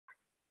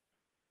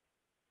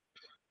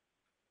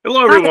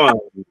Hello, everyone.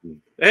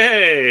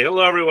 Hey,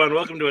 hello, everyone.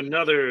 Welcome to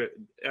another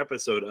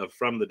episode of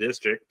From the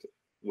District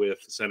with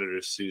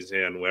Senator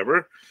Suzanne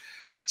Weber.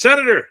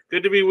 Senator,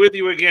 good to be with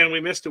you again. We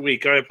missed a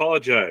week. I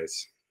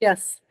apologize.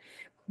 Yes,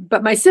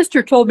 but my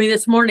sister told me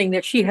this morning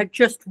that she had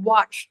just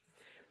watched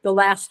the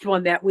last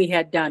one that we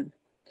had done.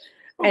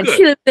 And good.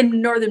 She lives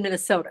in northern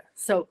Minnesota,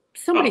 so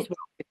somebody's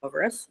watching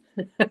over us.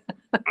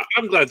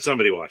 I'm glad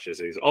somebody watches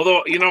these.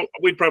 Although,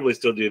 we'd probably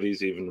still do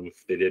these even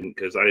if they didn't,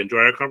 because I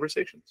enjoy our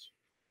conversations.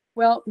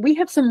 Well, we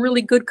have some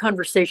really good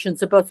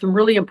conversations about some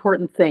really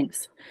important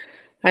things.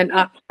 And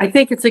I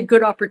think it's a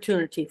good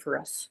opportunity for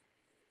us.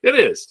 It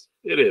is.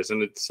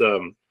 And it's,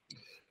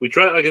 we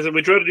try, like I said,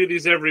 we try to do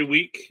these every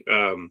week.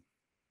 It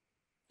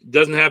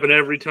doesn't happen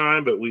every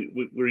time, but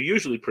we're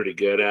usually pretty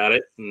good at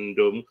it.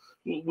 And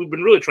we've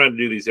been really trying to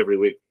do these every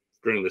week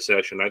during the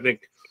session. I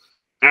think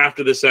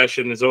after the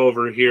session is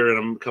over here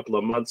in a couple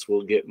of months,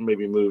 we'll get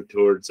maybe moved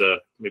towards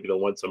maybe the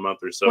once a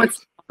month or so. Once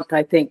a month,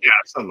 I think. Yeah,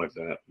 something like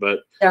that. But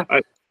yeah.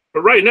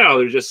 But right now,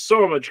 there's just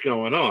so much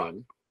going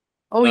on.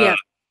 Oh, yeah.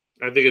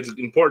 I think it's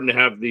important to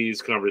have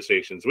these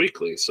conversations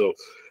weekly. So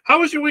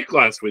how was your week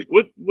last week?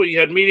 What you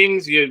had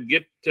meetings? You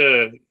get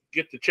to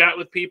chat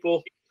with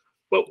people?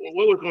 What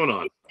was going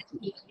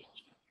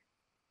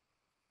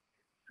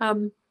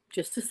on?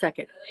 Just a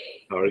second.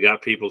 Oh, we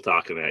got people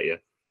talking at you.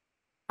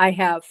 I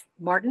have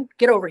Martin.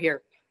 Get over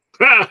here.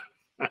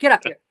 Get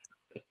up here.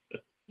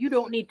 You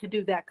don't need to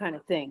do that kind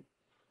of thing.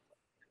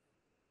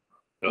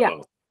 Uh-oh. Yeah.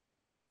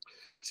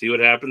 See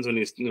what happens when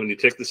you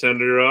take the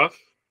senator off?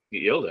 You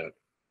get yelled at.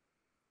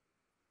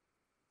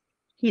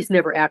 He's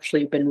never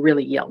actually been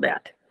really yelled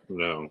at.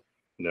 No,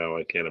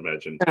 I can't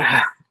imagine.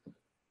 There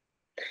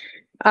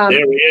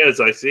he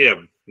is. I see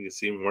him. You can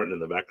see Martin in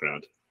the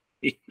background.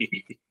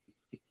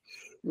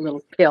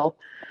 Little pill.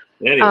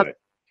 Anyway.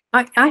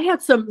 I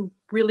had some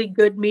really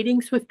good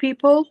meetings with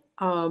people.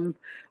 I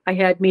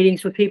had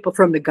meetings with people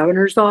from the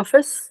governor's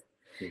office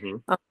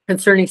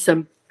concerning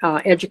some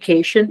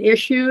education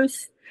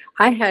issues.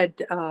 I had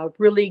a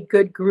really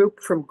good group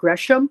from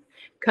Gresham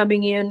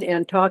coming in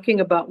and talking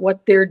about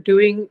what they're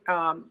doing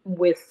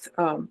with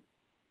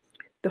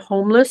the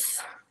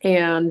homeless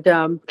and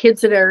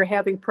kids that are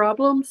having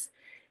problems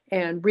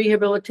and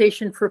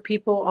rehabilitation for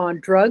people on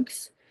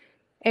drugs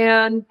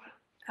and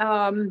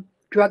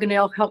drug and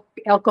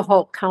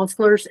alcohol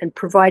counselors and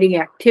providing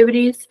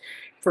activities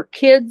for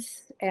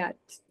kids at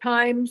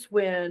times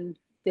when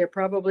they're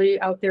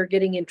probably out there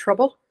getting in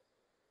trouble.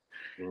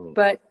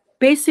 But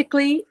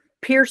basically,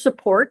 peer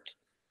support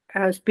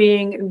as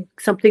being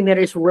something that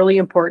is really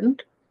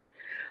important.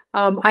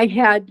 I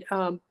had,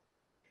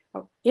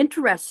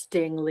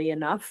 interestingly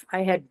enough,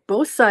 I had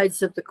both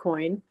sides of the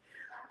coin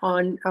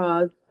on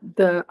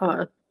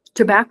the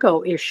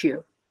tobacco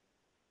issue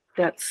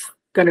that's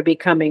going to be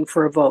coming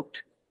for a vote.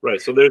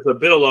 Right. So there's a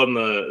bill in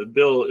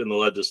the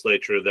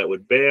legislature that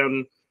would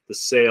ban the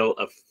sale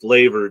of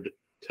flavored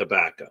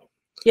tobacco.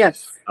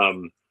 Yes.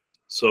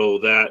 So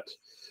that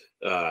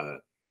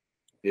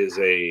is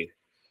a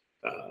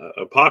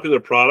popular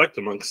product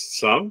amongst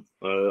some.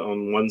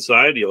 On one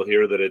side, you'll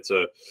hear that it's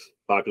a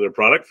popular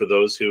product for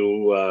those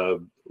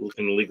who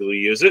can legally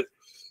use it.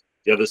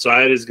 The other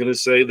side is going to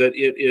say that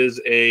it is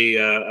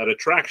an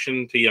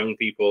attraction to young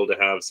people to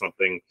have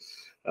something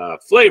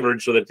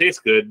flavored so that it tastes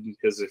good.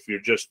 Because if you're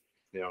just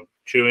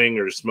chewing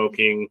or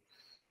smoking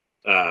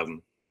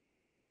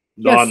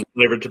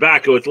non-flavored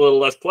tobacco, it's a little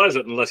less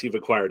pleasant unless you've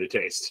acquired a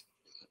taste.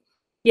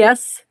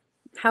 Yes.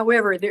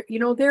 However,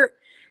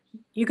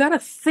 you got to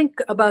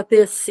think about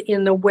this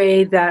in the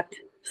way that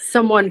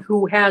someone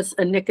who has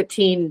a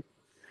nicotine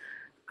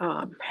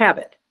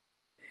habit.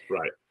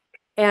 Right.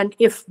 And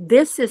if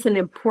this is an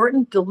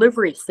important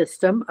delivery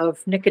system of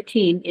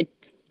nicotine,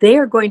 they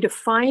are going to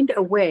find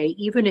a way,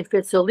 even if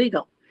it's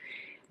illegal.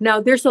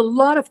 Now, there's a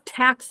lot of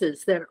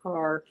taxes that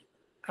are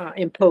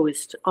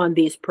imposed on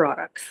these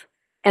products,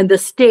 and the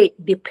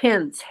state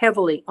depends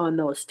heavily on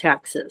those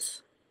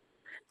taxes.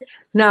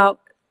 Now,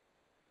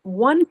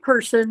 one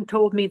person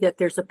told me that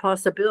there's a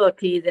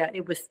possibility that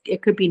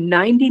it could be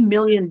 $90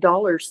 million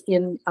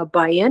in a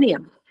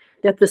biennium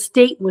that the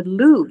state would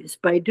lose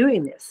by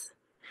doing this.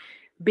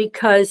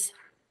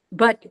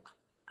 But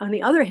on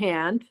the other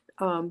hand,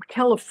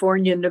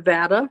 California,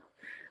 Nevada,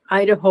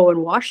 Idaho,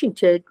 and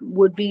Washington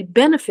would be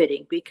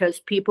benefiting because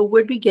people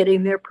would be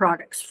getting their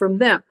products from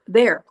them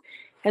there.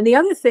 And the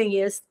other thing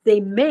is they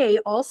may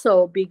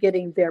also be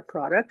getting their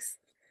products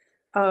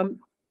in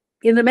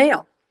the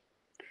mail.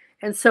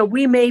 And so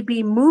we may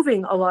be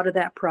moving a lot of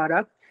that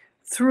product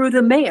through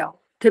the mail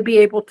to be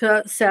able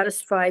to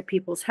satisfy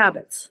people's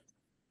habits.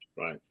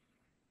 Right.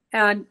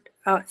 And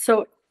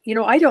so,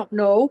 I don't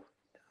know.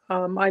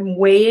 I'm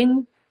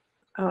weighing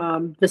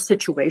the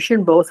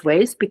situation both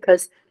ways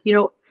because,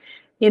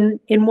 in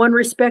one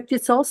respect,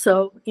 it's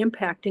also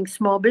impacting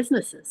small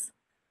businesses.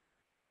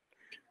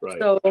 Right.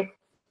 So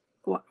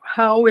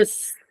how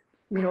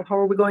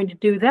are we going to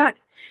do that?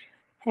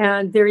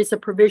 And there is a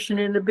provision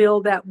in the bill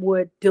that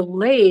would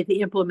delay the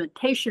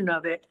implementation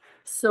of it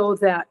so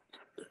that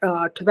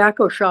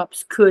tobacco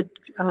shops could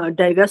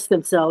divest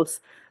themselves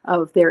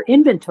of their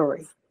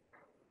inventory.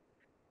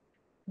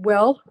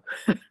 Well,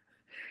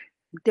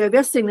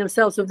 divesting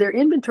themselves of their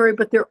inventory,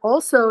 but they're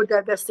also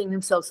divesting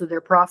themselves of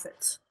their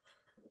profits.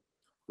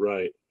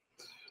 Right.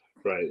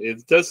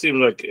 It does seem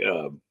like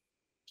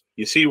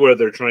you see where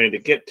they're trying to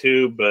get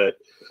to, but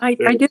I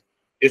do.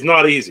 It's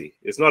not easy.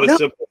 It's not a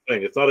simple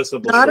thing. It's not a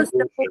simple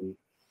solution.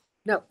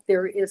 No,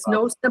 there is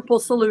no simple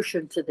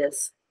solution to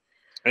this.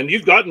 And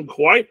you've gotten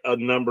quite a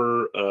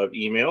number of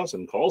emails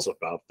and calls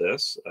about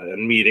this,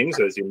 and meetings,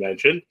 as you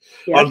mentioned,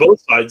 on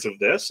both sides of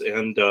this.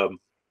 And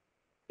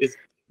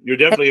you're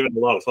definitely giving a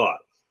lot of thought.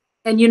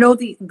 And you know,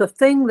 the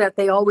thing that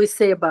they always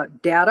say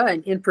about data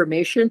and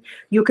information,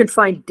 you can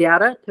find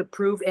data to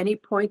prove any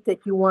point that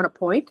you want to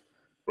point.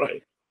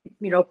 Right.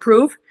 You know,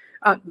 prove.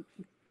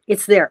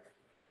 It's there.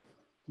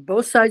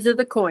 Both sides of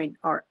the coin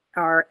are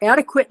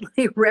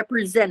adequately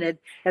represented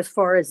as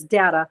far as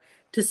data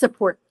to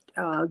support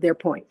their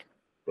point.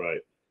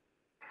 Right.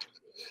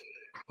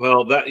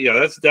 Well,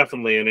 that's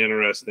definitely an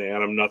interesting,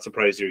 and I'm not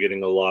surprised you're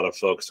getting a lot of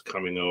folks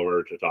coming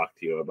over to talk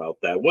to you about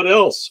that. What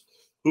else?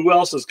 Who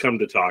else has come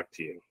to talk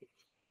to you?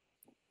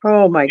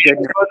 Oh my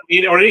goodness!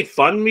 Or any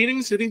fun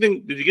meetings?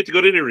 Anything? Did you get to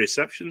go to any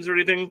receptions or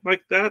anything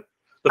like that?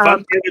 The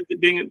fun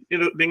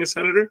being a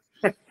senator.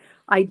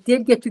 I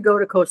did get to go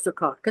to Coastal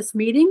Caucus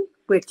meeting,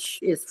 which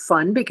is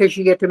fun because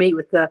you get to meet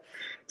with the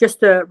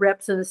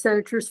reps and the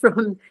senators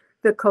from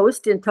the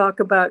coast and talk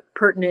about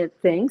pertinent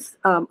things.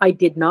 I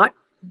did not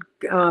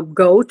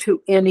go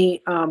to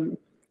any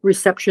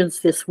receptions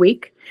this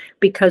week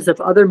because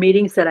of other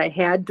meetings that I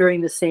had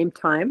during the same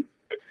time.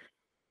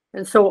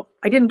 And so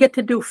I didn't get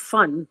to do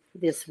fun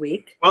this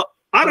week. Well,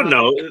 I don't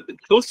know.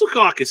 Coastal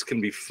Caucus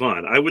can be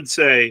fun. I would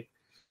say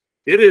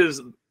it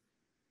is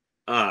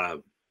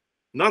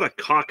not a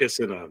caucus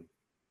in a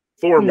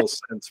formal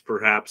sense,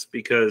 perhaps,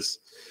 because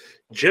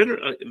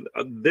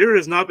there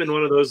has not been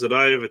one of those that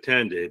I have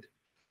attended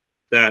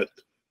that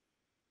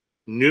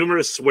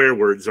numerous swear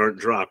words aren't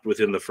dropped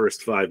within the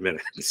first 5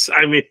 minutes.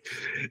 I mean,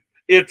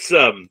 it's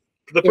on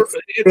the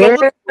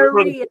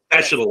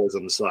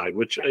professionalism side,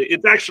 which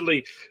it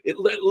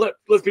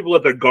lets people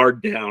let their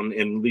guard down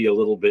and be a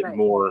little bit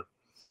more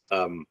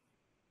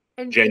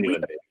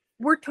genuine.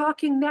 We're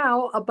talking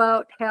now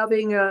about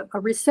having a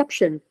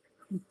reception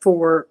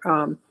for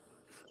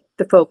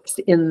the folks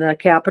in the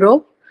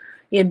Capitol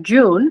in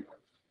June,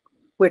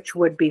 which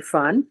would be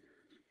fun.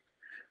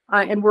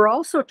 And we're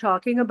also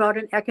talking about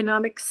an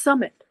economic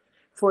summit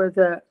for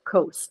the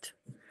coast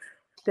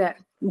that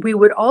we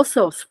would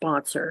also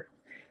sponsor.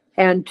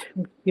 And,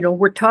 you know,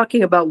 we're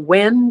talking about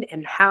when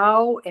and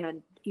how.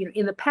 And, you know,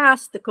 in the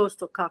past, the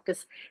Coastal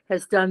Caucus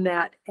has done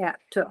that at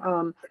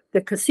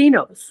the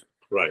casinos.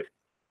 Right.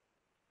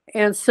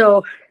 And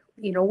so,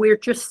 you know, we're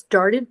just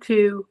started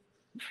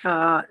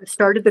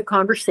the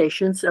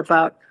conversations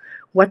about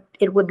what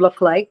it would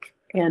look like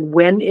and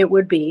when it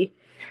would be.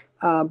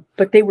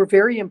 But they were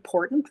very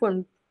important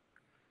when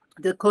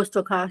the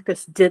Coastal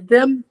Caucus did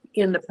them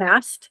in the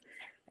past.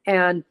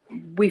 And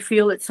we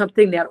feel it's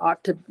something that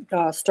ought to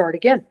start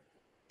again.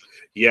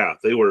 Yeah,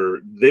 they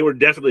were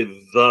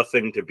definitely the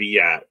thing to be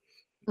at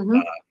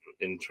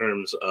in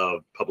terms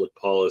of public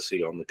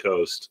policy on the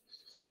coast.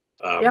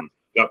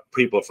 Got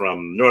people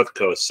from North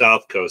Coast,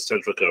 South Coast,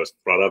 Central Coast,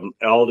 brought them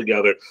all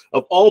together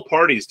of all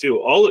parties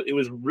too. It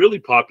was really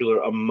popular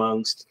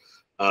amongst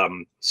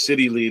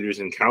city leaders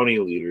and county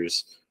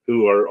leaders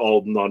who are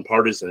all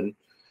nonpartisan.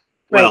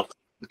 Right. Well,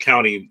 the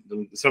county,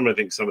 some of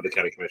the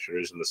county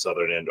commissioners in the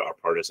southern end are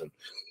partisan.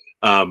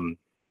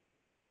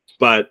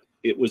 But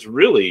it was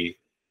really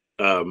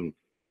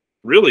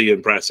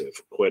impressive,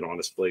 quite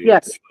honestly.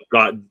 Yes.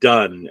 Got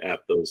done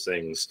at those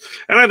things.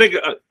 And I think,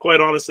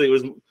 quite honestly,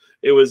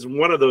 it was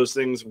one of those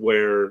things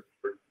where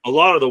a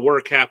lot of the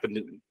work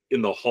happened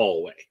in the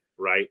hallway,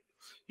 right?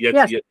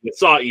 You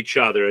saw each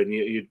other, and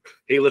you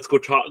hey, let's go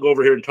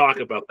over here and talk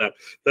about that.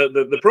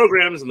 The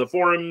programs and the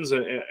forums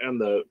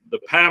and the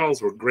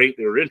panels were great;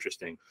 they were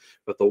interesting,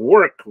 but the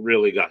work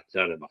really got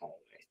done in the hallway.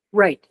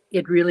 Right,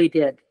 it really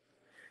did.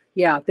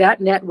 Yeah,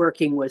 that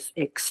networking was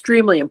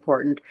extremely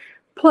important.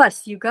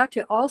 Plus, you got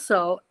to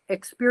also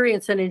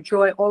experience and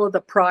enjoy all of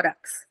the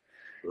products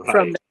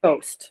from the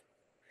coast,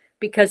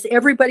 because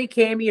everybody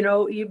came. You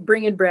know, you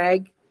bring and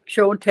brag,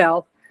 show and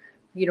tell.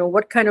 You know,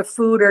 what kind of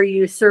food are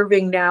you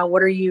serving now?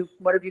 What have you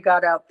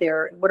got out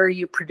there? What are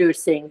you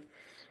producing?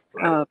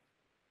 Right.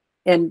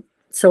 And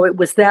so it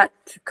was that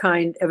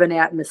kind of an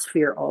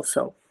atmosphere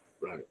also.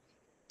 Right.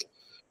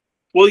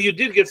 Well, you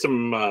did get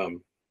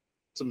some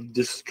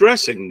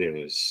distressing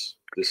news.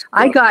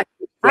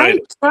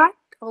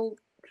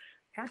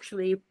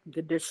 Actually,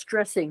 the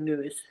distressing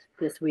news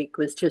this week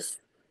was just,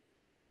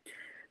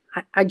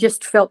 I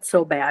just felt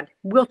so bad.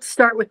 We'll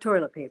start with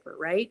toilet paper,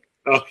 right?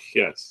 Oh,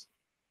 yes.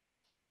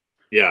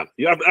 Yeah,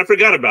 I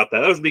forgot about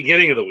that. That was the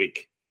beginning of the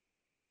week.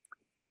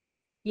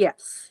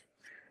 Yes.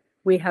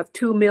 We have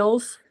 2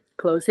 mills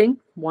closing,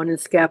 one in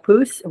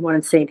Scappoose and one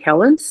in St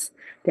Helens,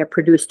 that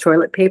produce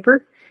toilet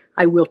paper.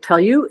 I will tell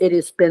you, it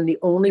has been the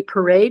only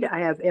parade I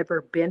have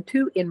ever been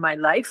to in my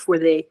life where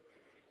they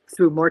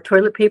threw more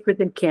toilet paper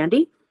than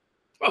candy.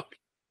 Oh.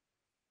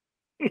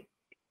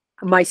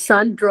 My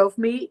son drove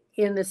me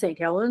in the St.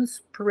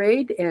 Helens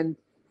parade, and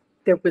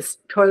there was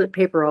toilet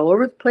paper all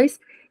over the place.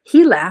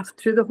 He laughed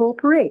through the whole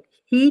parade.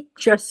 He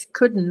just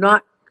could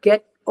not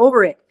get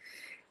over it.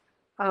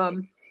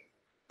 So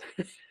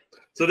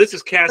this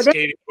is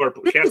Cascade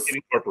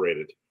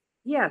Incorporated.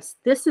 Yes,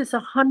 this is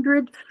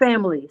 100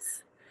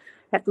 families,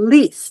 at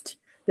least,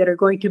 that are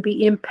going to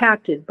be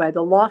impacted by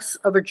the loss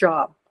of a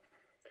job.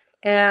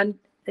 And,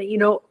 you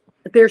know,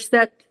 there's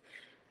that,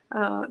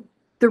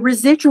 the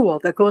residual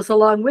that goes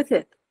along with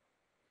it.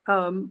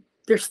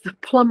 There's the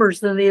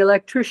plumbers and the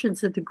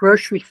electricians at the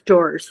grocery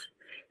stores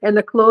and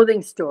the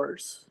clothing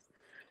stores.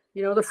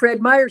 You know, the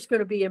Fred Meyer's going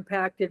to be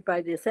impacted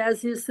by this,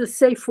 as is the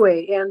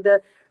Safeway and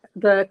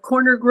the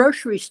corner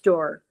grocery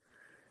store.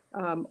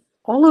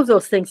 All of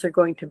those things are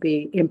going to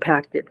be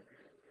impacted.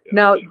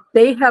 Now,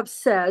 they have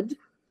said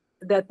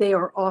that they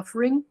are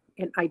offering,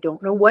 and I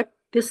don't know what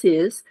this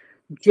is,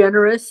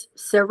 generous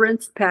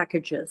severance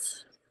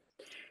packages.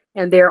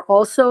 And they're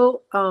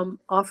also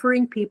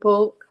offering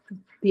people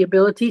the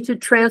ability to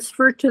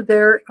transfer to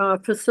their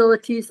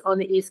facilities on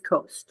the East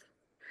Coast.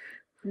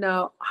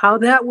 Now, how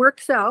that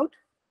works out,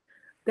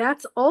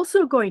 that's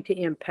also going to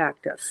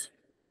impact us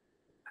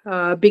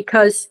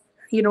because,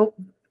 you know,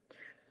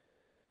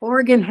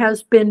 Oregon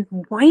has been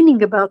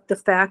whining about the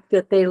fact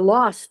that they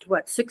lost,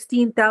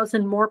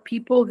 16,000 more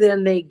people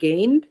than they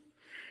gained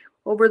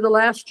over the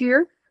last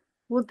year.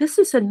 Well, this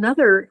is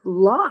another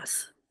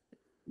loss,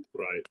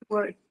 right,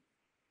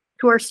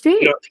 to our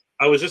state. You know,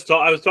 I was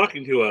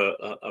talking to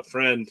a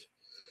friend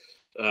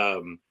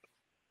in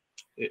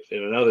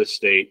another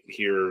state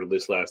here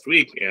this last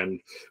week, and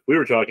we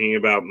were talking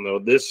about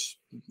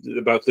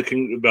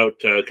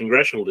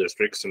congressional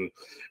districts and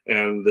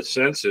the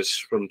census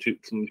from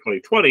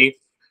 2020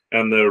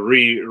 and the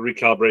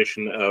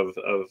recalibration of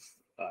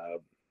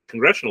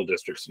congressional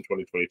districts in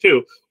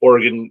 2022.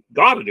 Oregon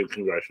got a new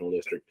congressional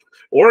district.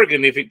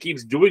 Oregon, if it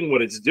keeps doing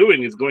what it's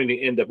doing, is going to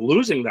end up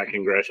losing that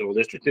congressional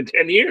district in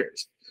 10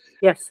 years.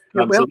 Yes.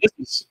 So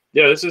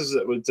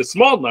it's a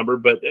small number,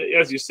 but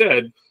as you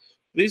said,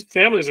 these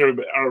families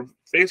are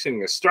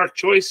facing a stark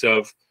choice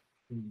of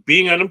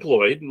being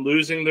unemployed and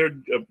losing their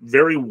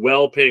very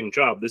well-paying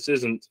job. This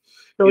isn't,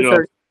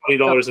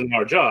 $20 an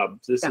hour job.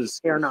 This is,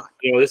 they're not.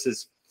 This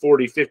is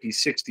 $40,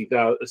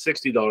 $50,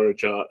 $60 a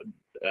job,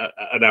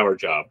 an hour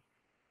job.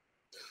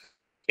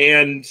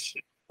 And,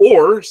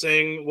 or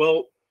saying,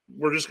 well,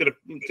 we're just going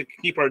to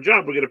keep our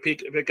job. We're going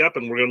to pick up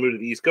and we're going to move to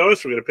the East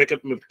Coast. We're going to pick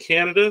up and move to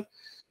Canada.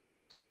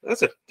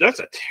 That's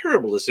a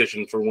terrible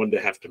decision for one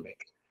to have to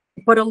make.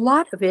 But a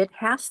lot of it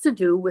has to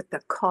do with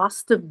the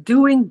cost of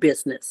doing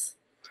business,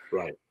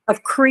 right?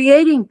 Of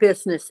creating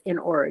business in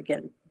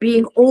Oregon,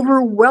 being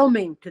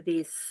overwhelming to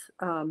these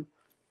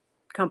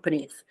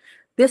companies.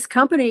 This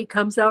company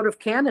comes out of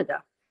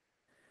Canada.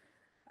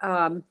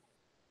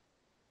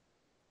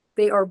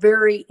 They are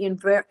very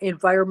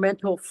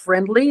environmental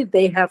friendly.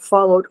 They have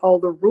followed all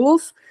the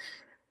rules,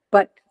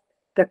 but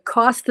the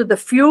cost of the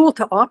fuel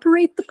to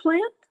operate the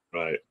plant.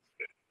 Right.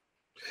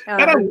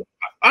 And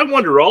I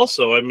wonder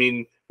also, I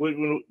mean,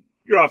 when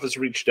your office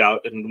reached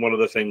out, and one of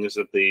the things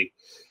that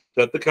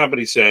the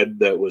company said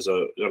that was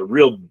a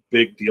real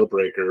big deal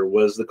breaker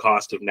was the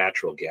cost of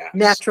natural gas.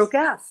 Natural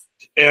gas.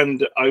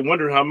 And I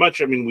wonder how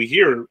much, I mean, we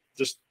hear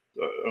just,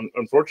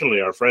 unfortunately,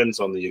 our friends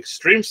on the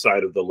extreme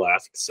side of the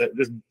left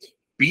just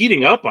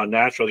beating up on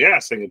natural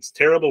gas, saying it's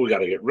terrible, we got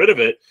to get rid of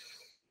it.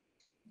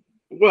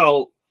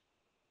 Well,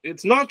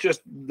 it's not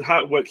just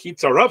what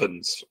heats our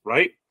ovens,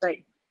 right?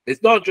 Right.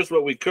 It's not just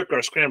what we cook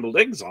our scrambled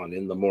eggs on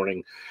in the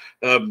morning.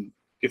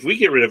 If we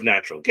get rid of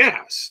natural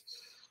gas,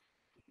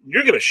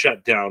 you're going to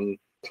shut down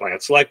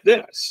plants like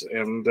this,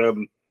 and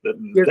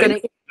you're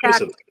going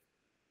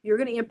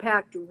to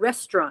impact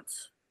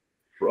restaurants.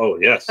 Oh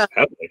yes,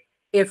 heavily.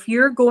 If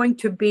you're going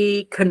to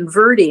be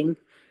converting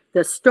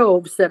the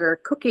stoves that are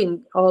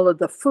cooking all of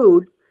the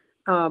food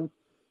from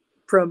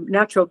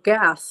natural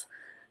gas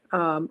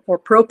or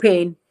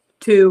propane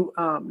to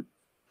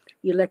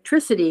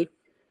electricity,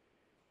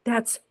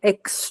 that's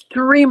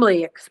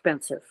extremely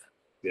expensive.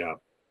 Yeah.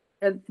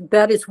 And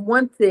that is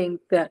one thing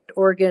that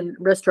Oregon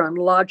restaurant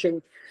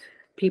lodging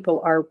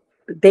people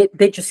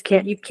they just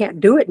can't, you can't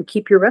do it and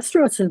keep your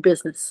restaurants in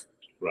business.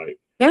 Right.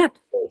 Can't.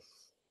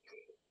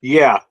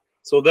 Yeah.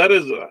 So that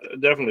is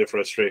definitely a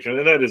frustration.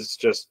 And that is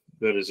just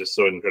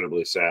so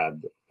incredibly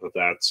sad that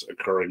that's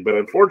occurring. But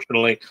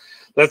unfortunately,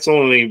 that's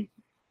only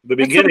the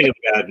beginning of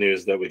bad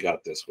news that we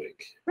got this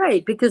week.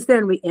 Right. Because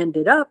then we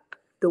ended up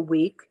the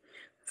week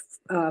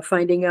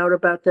finding out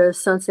about the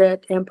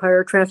Sunset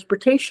Empire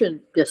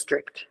Transportation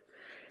District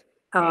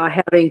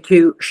having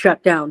to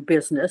shut down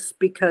business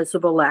because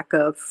of a lack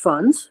of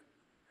funds.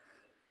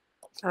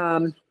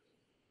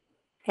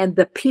 And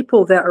the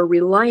people that are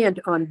reliant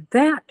on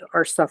that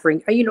are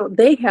suffering. You know,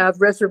 they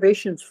have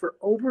reservations for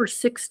over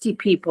 60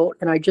 people.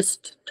 And I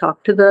just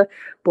talked to the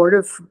board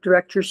of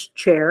directors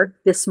chair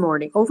this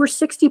morning. Over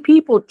 60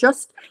 people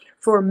just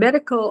for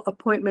medical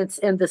appointments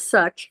and the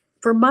such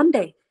for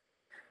Monday.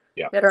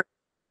 Yeah. That are,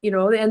 you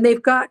know, and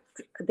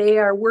they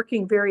are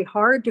working very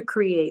hard to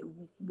create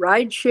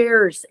ride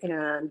shares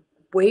and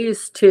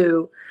ways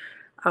to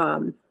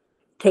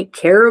take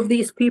care of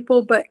these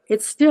people, but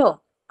it's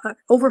still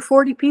over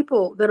 40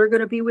 people that are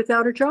going to be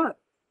without a job.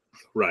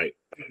 Right.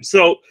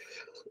 So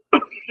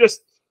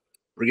just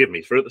forgive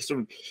me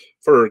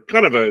for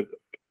kind of a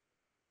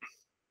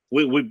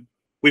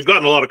we've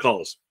gotten a lot of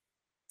calls.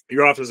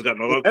 Your office has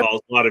gotten a lot of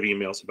calls, a lot of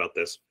emails about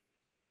this.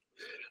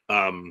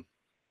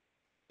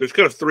 There's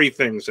kind of three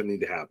things that need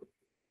to happen.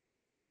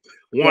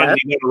 One,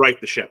 you got to right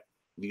the ship.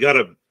 You got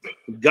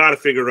to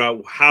figure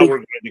out how we're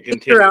going to continue.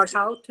 Figure out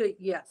how to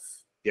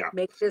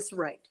make this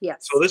right.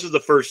 Yes. So this is the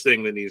first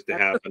thing that needs to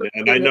happen.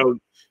 And I know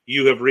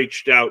you have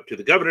reached out to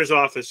the governor's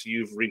office.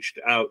 You've reached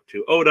out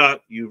to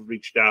ODOT. You've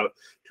reached out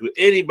to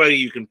anybody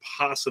you can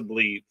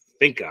possibly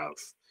think of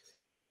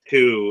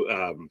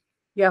to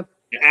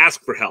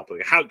ask for help.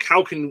 Like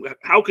how can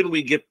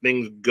we get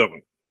things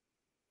going?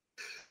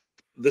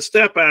 The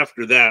step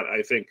after that,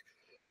 I think,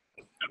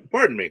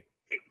 pardon me,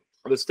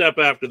 the step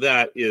after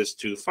that is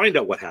to find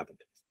out what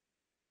happened.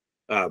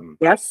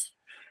 Yes.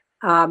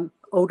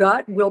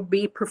 ODOT will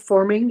be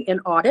performing an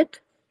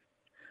audit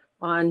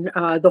on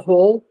the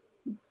whole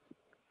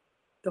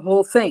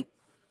thing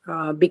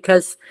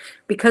because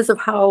of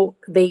how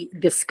they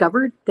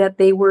discovered that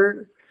they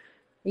were,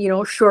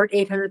 short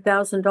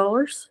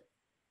 $800,000.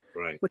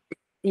 Right. Which,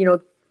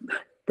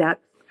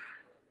 that's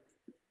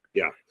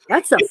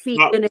a feat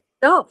in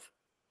itself.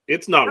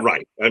 It's not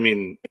right. I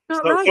mean, it's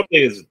not right. Something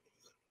is,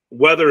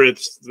 whether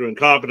it's through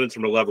incompetence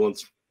or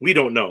malevolence, we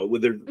don't know. We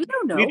don't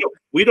know.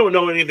 We don't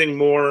know anything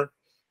more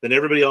than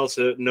everybody else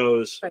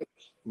knows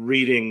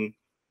reading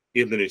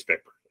in the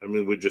newspaper. I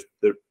mean,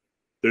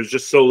 there's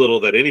just so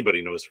little that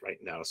anybody knows right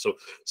now. So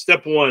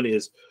step one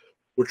is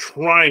we're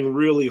trying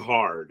really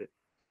hard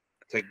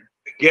to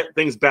get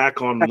things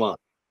back online.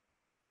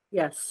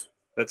 Yes.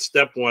 That's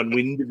step one.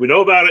 We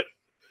know about it.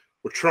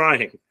 We're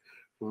trying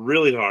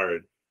really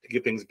hard to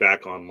get things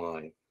back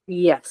online.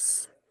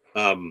 Yes.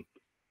 And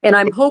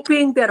I'm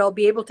hoping that I'll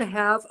be able to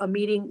have a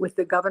meeting with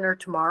the governor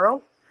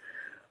tomorrow,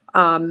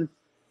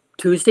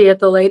 Tuesday at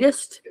the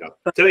latest. Yeah.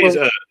 Today's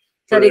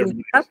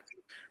setting up.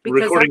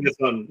 We're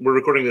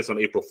recording this on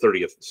April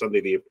 30th,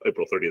 Sunday, the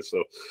April 30th.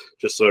 So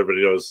just so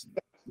everybody knows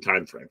the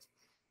time frame.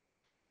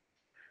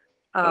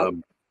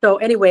 So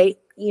anyway,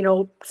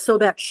 so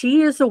that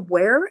she is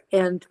aware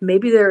and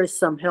maybe there is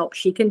some help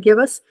she can give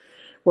us.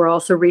 We're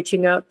also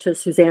reaching out to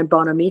Suzanne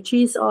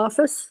Bonamici's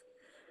office.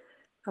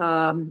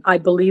 I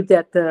believe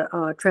that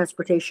the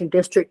Transportation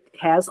District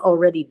has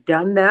already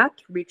done that,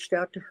 reached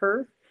out to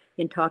her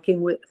in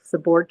talking with the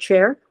board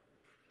chair.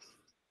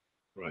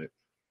 Right.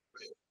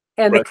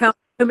 And the county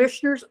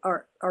commissioners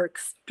are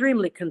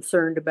extremely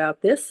concerned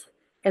about this.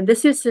 And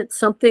this isn't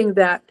something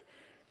that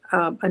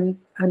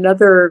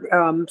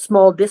another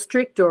small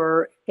district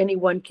or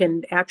anyone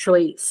can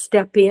actually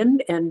step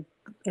in and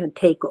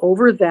take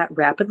over that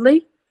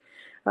rapidly.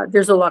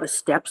 There's a lot of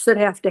steps that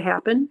have to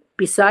happen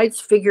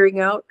besides figuring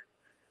out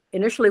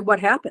initially what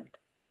happened.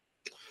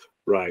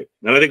 Right.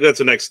 And I think that's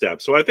the next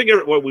step. So I think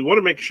what we want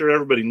to make sure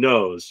everybody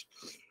knows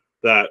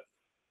that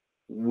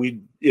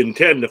we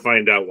intend to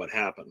find out what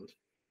happened,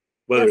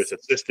 whether it's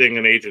assisting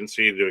an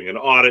agency, doing an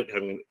audit,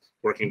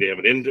 working to have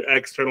an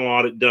external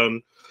audit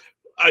done.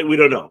 We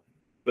don't know.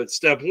 But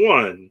step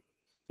one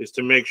is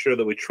to make sure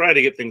that we try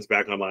to get things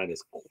back online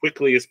as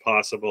quickly as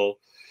possible.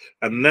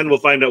 And then we'll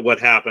find out what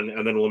happened.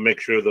 And then we'll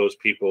make sure those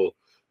people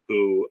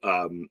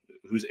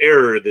whose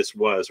error this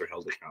was are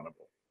held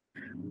accountable.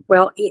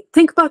 Well,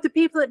 think about the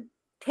people that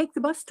take the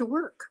bus to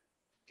work.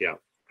 Yeah.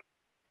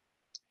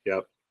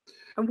 Yep.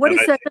 And what is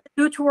that going to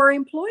do to our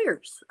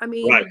employers? I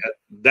mean, right.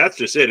 That's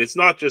just it. It's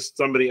not just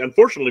somebody.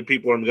 Unfortunately,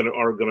 people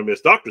are going to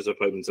miss doctor's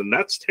appointments, and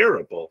that's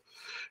terrible.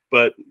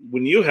 But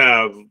when you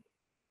have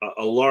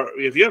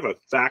if you have a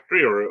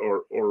factory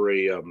or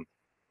a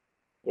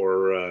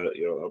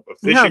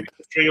fishing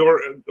industry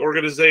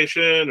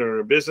organization or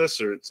a business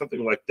or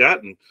something like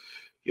that, and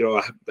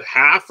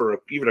half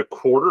or even a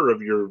quarter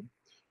of your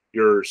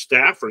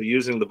staff are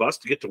using the bus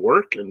to get to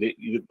work, and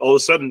all of a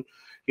sudden,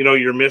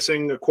 you're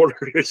missing a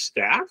quarter of your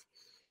staff.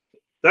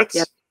 That's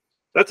a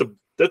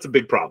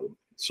big problem.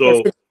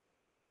 So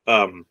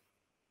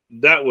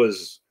that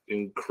was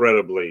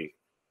incredibly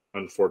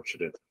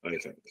unfortunate, I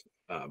think.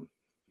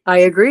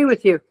 I agree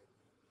with you.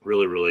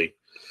 Really, really.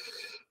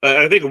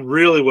 I think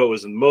really what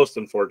was most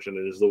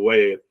unfortunate is the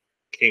way it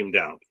came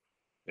down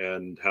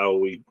and how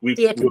we read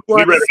about it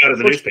in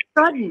the newspaper.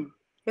 Sudden.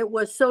 It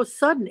was so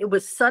sudden. It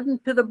was sudden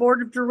to the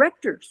board of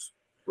directors.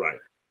 Right.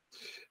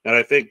 And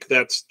I think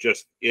that's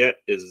just it.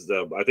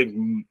 I think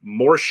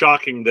more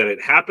shocking than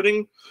it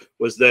happening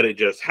was that it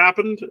just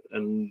happened,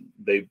 and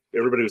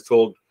everybody was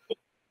told,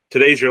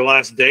 "Today's your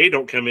last day.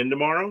 Don't come in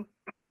tomorrow."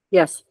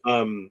 Yes.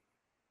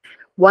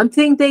 One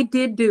thing they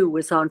did do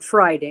was on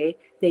Friday,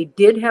 they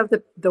did have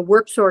the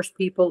WorkSource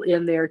people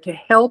in there to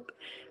help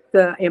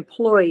the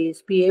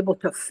employees be able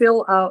to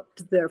fill out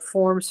their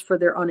forms for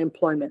their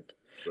unemployment.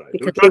 Right.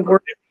 Because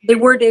they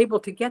weren't able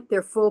to get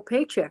their full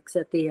paychecks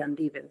at the end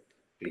even.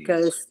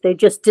 Because they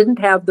just didn't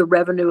have the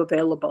revenue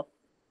available.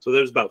 So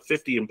there's about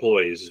 50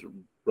 employees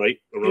right?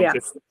 Around Yeah,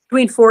 50.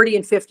 between 40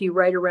 and 50,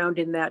 right around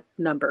in that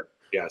number.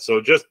 Yeah, so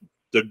just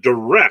the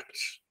direct,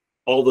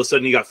 all of a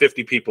sudden you got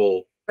 50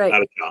 people Right.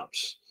 out of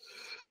jobs.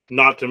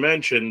 Not to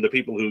mention the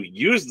people who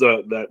use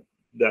that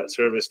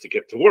service to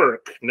get to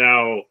work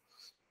now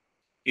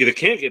either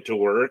can't get to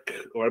work,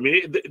 or I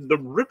mean, the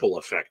ripple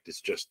effect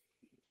is just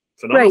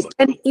Right. phenomenal.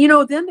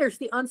 And, then there's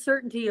the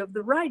uncertainty of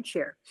the ride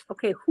share.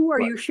 Okay, who are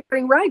Right. you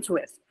sharing rides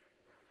with?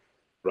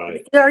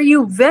 Right. Are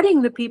you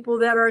vetting the people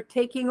that are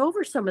taking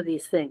over some of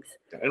these things?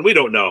 And we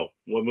don't know.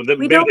 Well,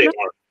 maybe they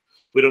are.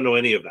 We don't know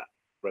any of that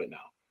right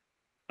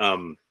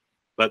now.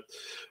 But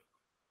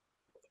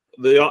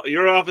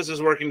your office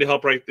is working to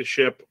help right the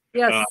ship.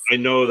 Yes. I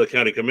know the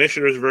county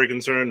commissioner is very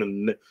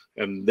concerned,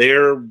 and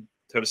they're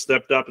have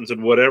stepped up and said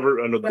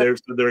whatever. I know they're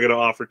going to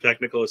offer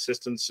technical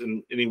assistance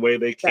in any way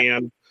they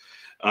can.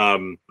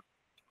 And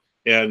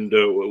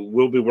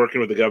we'll be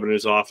working with the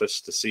governor's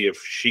office to see if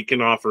she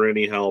can offer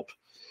any help.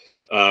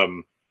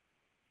 And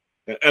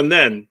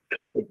then,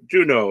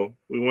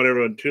 we want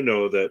everyone to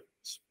know that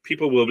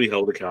people will be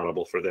held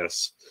accountable for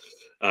this.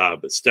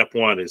 But step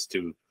one is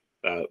to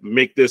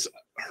make this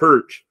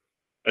hurt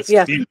as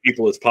few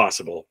people as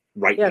possible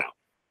right now.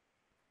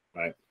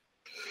 Right?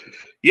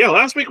 Yeah,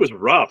 last week was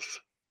rough.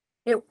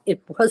 It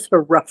was a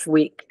rough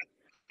week.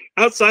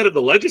 Outside of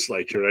the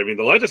legislature, I mean,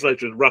 the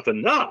legislature is rough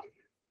enough.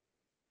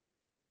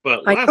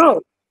 But I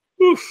know.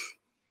 Oof.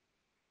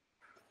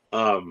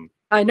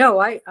 I know.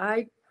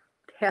 I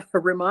had a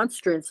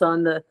remonstrance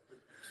on the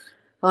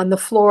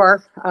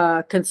floor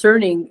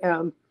concerning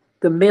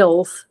the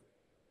mills.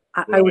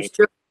 I was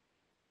just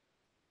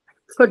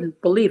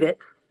couldn't believe it.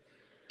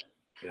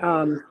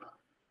 Yeah.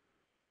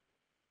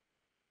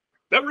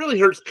 That really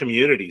hurts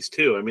communities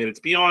too. I mean, it's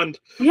beyond.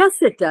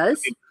 Yes, it does.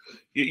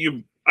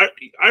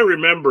 I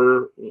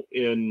remember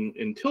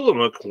in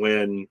Tillamook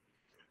when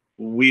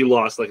we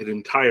lost like an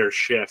entire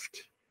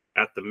shift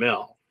at the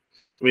mill.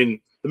 I mean,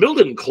 the mill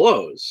didn't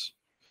close,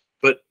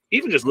 but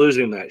even just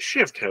losing that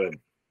shift had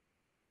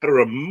a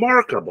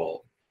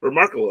remarkable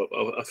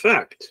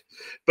effect.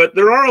 But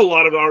there are a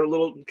lot of our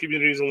little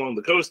communities along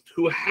the coast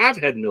who have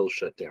had mills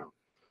shut down.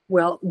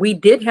 Well, we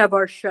did have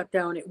our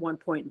shutdown at one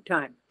point in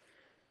time.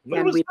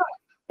 When was that?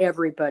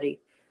 Everybody.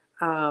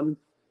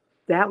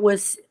 That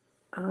was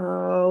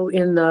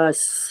in the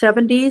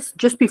 70s,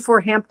 just before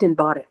Hampton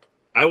bought it.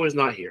 I was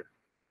not here.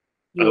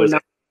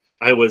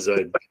 I was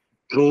a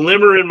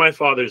glimmer in my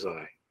father's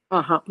eye.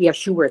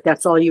 Yes, you were.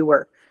 That's all you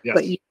were. Yes.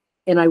 But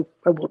I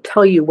will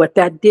tell you what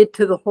that did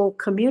to the whole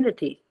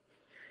community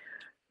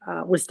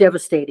was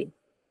devastating.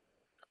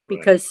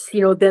 Because,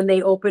 then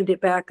they opened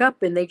it back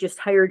up and they just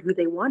hired who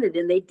they wanted,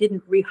 and they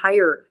didn't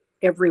rehire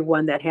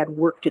everyone that had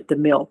worked at the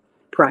mill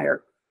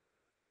prior.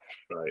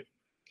 Right.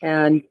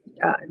 And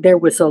there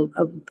was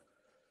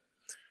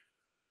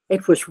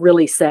it was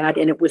really sad,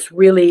 and it was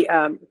really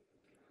a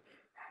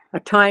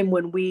time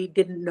when we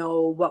didn't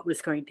know what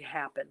was going to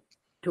happen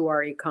to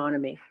our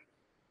economy.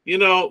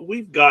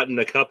 We've gotten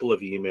a couple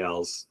of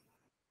emails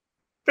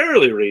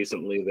fairly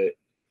recently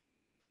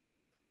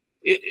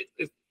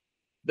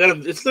that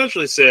have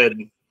essentially said,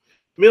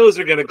 mills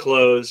are going to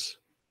close,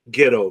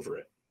 get over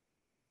it.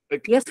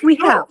 Like, yes, we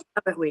have,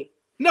 haven't we?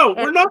 No,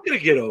 we're not going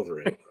to get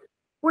over it.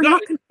 We're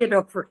not going to get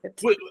over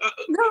it.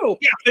 No.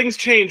 Yeah, things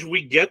change.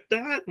 We get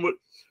that.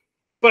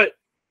 But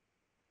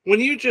when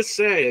you just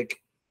say, like,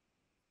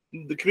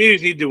 the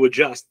communities need to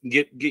adjust and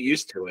get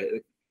used to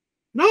it.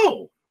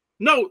 No,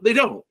 they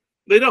don't.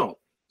 They don't.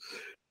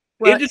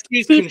 Well,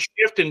 industries can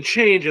shift and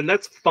change, and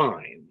that's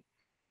fine.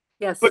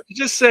 Yes. But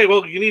just say,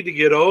 well, you need to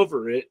get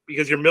over it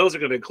because your mills are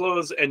going to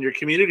close and your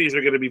communities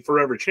are going to be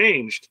forever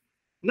changed.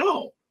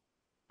 No,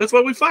 that's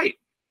why we fight.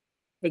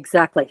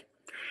 Exactly.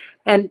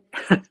 And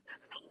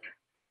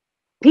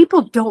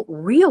people don't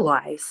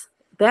realize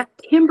that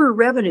timber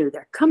revenue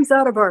that comes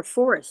out of our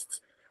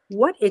forests,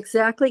 what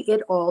exactly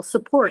it all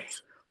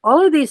supports.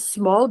 All of these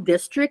small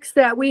districts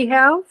that we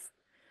have,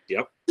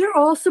 they're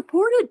all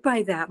supported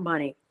by that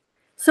money.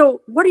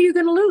 So what are you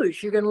going to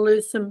lose? You're going to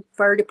lose some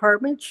fire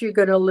departments. You're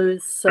going to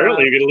lose.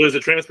 Apparently, you're going to lose a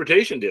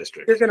transportation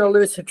district. You're going to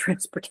lose a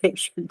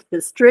transportation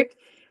district.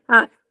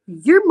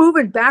 You're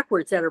moving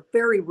backwards at a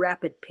very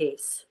rapid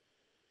pace.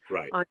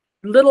 Right. On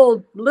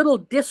little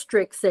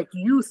districts that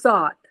you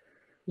thought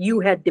you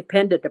had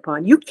depended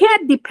upon. You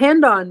can't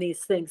depend on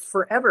these things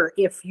forever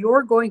if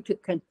you're going to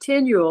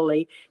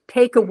continually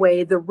take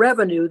away the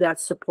revenue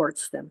that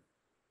supports them.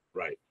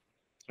 Right.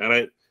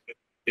 And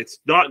it's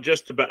not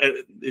just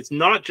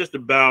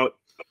about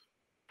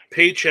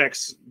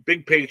paychecks,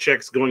 big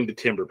paychecks going to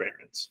timber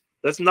barons.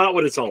 That's not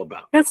what it's all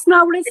about. That's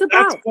not what it's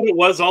about. That's what it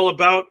was all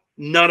about.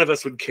 None of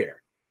us would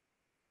care.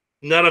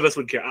 None of us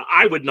would care.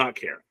 I would not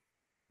care.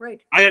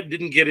 Right. I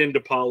didn't get into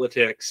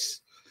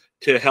politics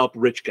to help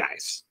rich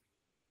guys.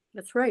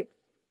 That's right.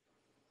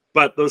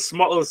 But those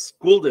small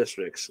school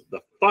districts, the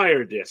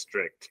fire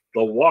district,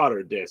 the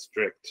water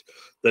district,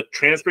 the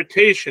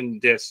transportation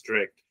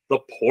district, the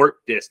port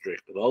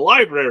district, the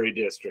library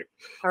district,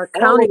 our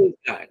county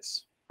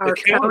guys, our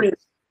the counties.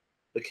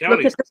 Look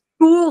at the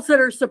schools that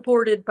are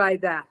supported by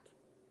that.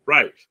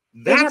 Right.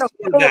 They had That's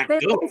where that they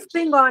had a whole goes.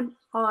 thing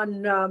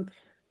on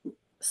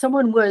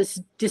someone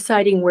was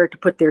deciding where to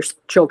put their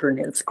children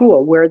in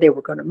school, where they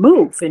were going to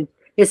move, and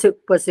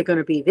was it going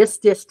to be this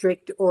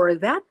district or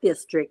that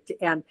district,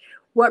 and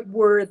what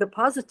were the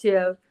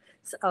positives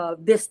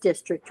of this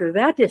district or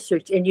that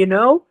district. And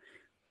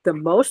the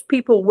most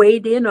people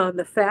weighed in on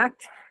the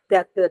fact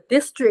that the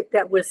district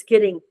that was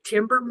getting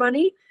timber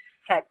money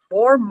had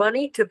more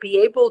money to be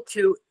able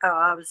to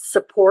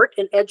support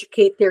and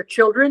educate their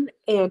children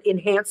and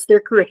enhance their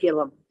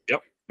curriculum.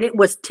 Yep. It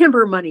was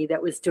timber money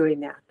that was doing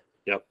that.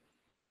 Yep.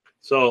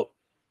 So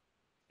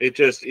it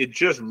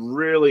just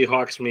really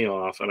hawks me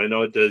off, and I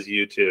know it does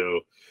you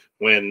too,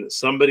 when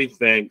somebody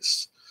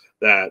thinks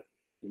that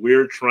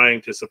we're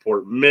trying to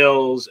support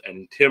mills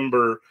and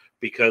timber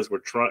because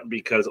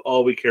because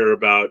all we care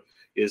about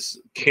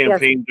is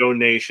campaign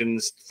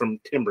donations from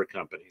timber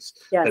companies.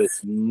 Yes. That is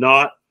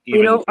not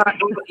even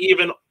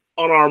even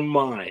on our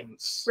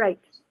minds. Right.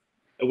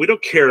 And we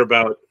don't care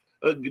about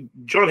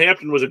John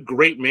Hampton was a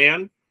great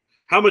man.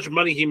 How much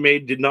money he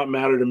made did not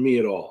matter to me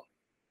at all.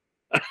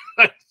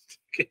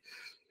 Exactly.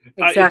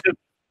 It just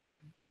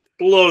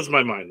blows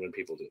my mind when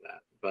people do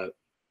that. But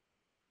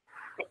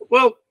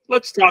well,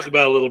 let's talk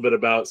about a little bit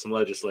about some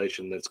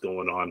legislation that's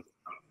going on.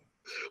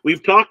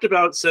 We've talked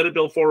about Senate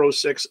Bill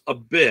 406 a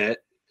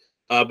bit,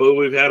 but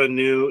we've had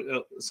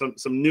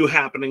some new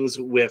happenings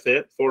with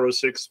it.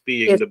 406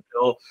 being the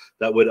bill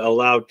that would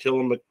allow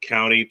Tillamook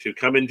County to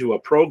come into a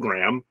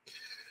program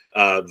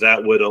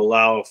that would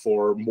allow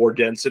for more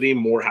density,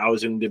 more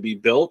housing to be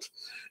built,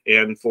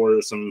 and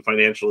for some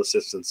financial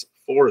assistance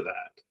for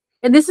that.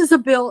 And this is a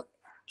bill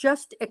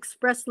just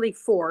expressly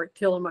for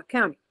Tillamook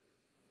County.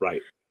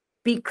 Right.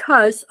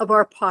 Because of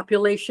our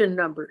population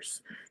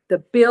numbers. The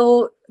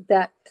bill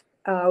that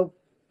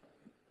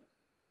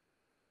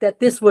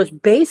this was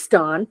based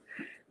on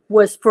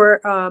was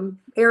for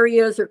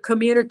areas or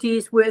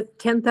communities with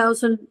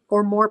 10,000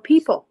 or more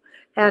people.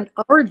 And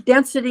our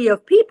density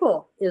of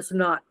people is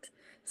not,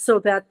 so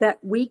that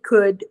we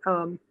could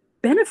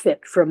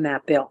benefit from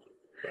that bill.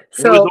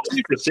 So it was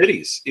only for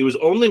cities. It was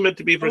only meant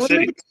to be for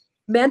cities.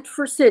 Meant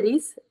for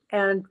cities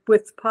and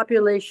with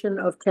population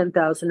of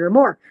 10,000 or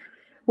more.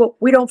 Well,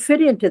 we don't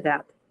fit into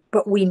that,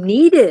 but we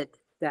needed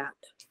that.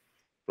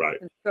 Right.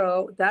 And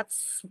so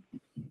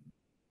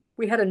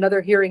we had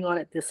another hearing on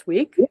it this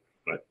week.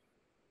 Right.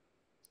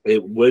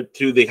 It went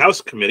to the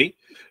House committee.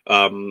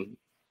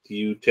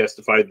 You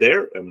testified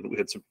there, and we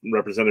had some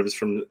representatives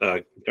from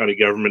county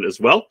government as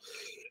well.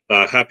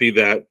 Happy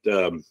that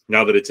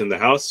now that it's in the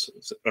House,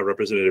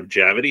 Representative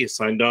Javity has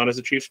signed on as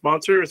a chief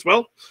sponsor as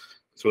well.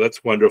 So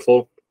that's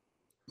wonderful.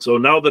 So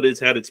now that it's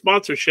had its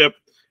sponsorship,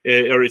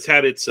 or it's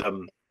had its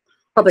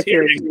public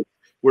hearing,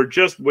 we're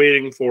just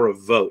waiting for a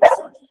vote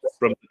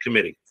from the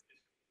committee.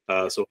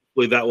 So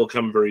hopefully that will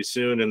come very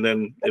soon, and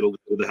then it'll go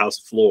to the House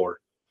floor.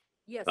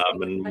 Yes,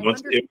 and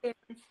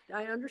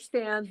I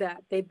understand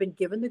that they've been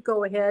given the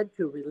go-ahead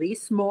to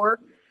release more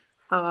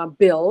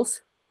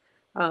bills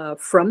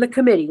from the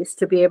committees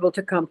to be able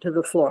to come to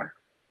the floor.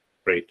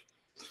 Great.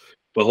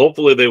 Well,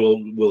 hopefully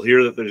we'll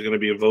hear that there's going to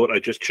be a vote. I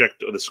just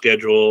checked the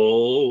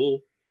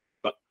schedule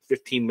about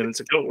 15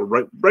 minutes ago, or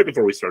right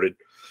before we started,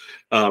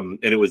 and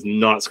it was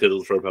not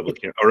scheduled for a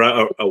public hearing or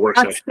a work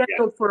Not session.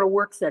 scheduled for a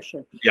work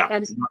session. Yeah.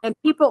 And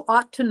people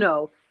ought to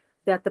know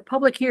that the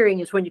public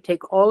hearing is when you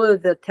take all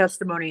of the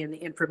testimony and the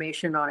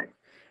information on it,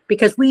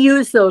 because we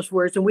use those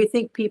words and we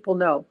think people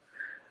know.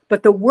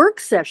 But the work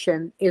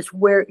session is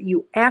where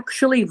you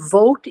actually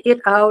vote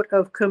it out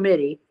of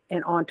committee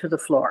and onto the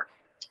floor.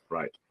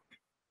 Right.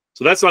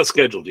 So that's not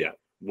scheduled yet.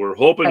 We're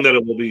hoping that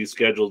it will be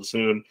scheduled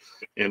soon.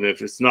 And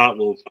if it's not,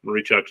 we'll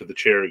reach out to the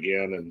chair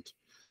again and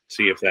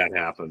see if that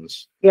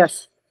happens.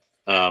 Yes.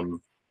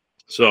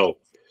 So.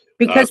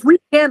 Because we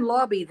can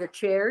lobby the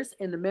chairs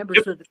and the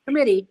members of the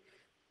committee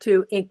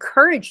to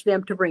encourage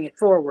them to bring it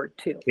forward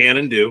too. Can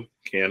and do.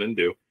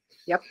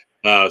 Yep.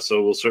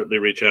 So we'll certainly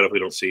reach out if we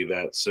don't see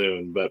that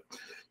soon. But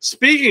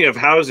speaking of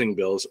housing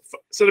bills,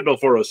 Senate Bill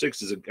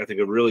 406 is, I think,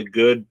 a really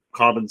good,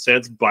 common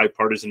sense,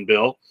 bipartisan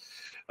bill.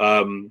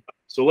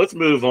 So let's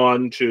move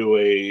on to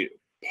a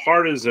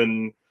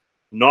partisan,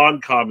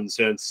 non-common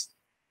sense,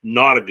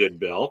 not a good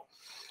bill.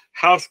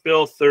 House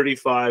Bill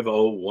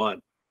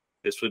 3501.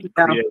 This would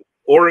create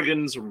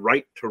Oregon's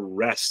right to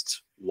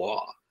rest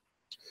law.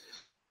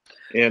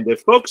 And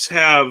if folks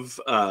have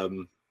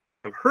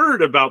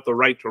heard about the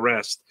right to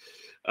rest,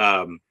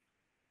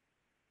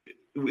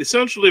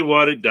 essentially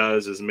what it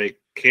does is make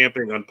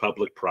camping on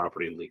public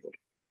property legal.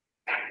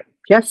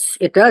 Yes,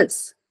 it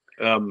does.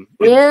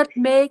 It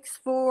makes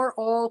for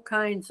all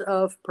kinds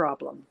of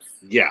problems.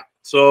 Yeah.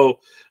 So,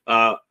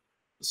 I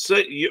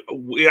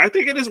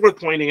think it is worth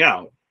pointing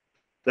out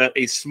that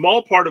a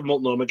small part of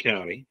Multnomah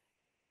County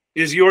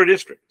is your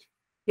district.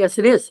 Yes,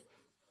 it is.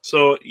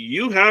 So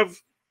you have,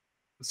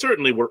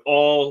 certainly we're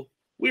all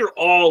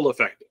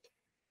affected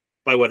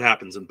by what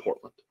happens in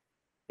Portland.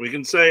 We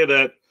can say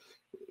that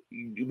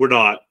we're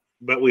not,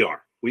 but we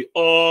are. We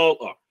all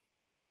are.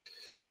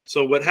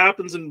 So what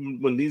happens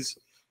when these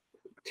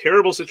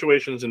terrible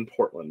situations in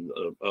Portland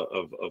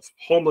of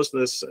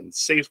homelessness and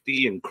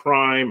safety and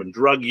crime and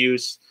drug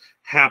use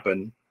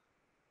happen,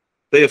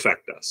 they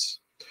affect us.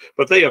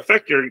 But they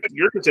affect your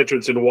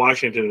constituents in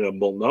Washington and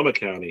Multnomah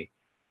County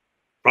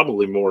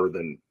probably more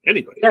than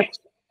anybody else.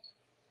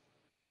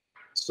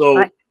 So,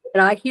 and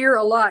I hear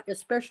a lot,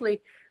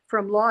 especially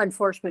from law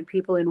enforcement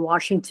people in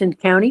Washington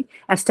County,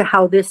 as to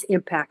how this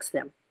impacts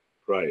them.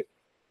 Right.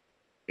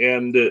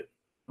 And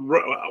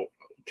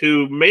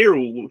to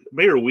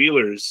Mayor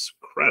Wheeler's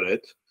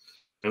credit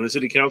and the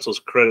city council's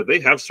credit, they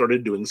have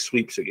started doing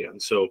sweeps again.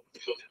 So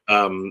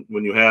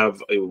when you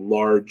have a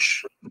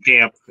large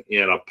camp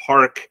in a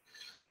park,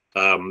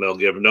 they'll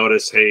give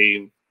notice,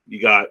 hey,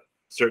 you got a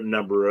certain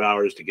number of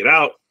hours to get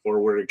out, or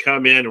we're going to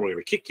come in and we're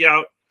going to kick you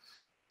out,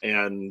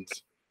 and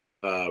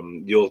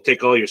you'll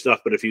take all your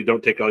stuff, but if you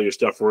don't take all your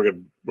stuff, we're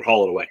going to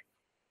haul it away.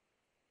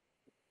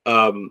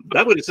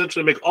 That would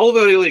essentially make all of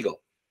that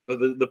illegal.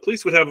 The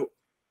police would have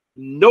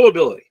no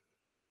ability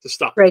to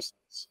stop this.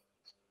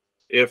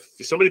 If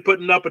somebody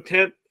putting up a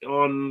tent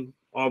on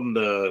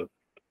the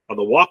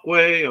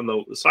walkway, on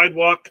the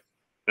sidewalk,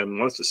 and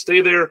wants to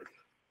stay there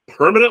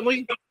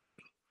permanently,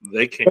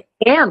 they can.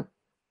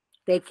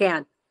 They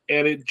can.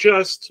 And it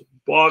just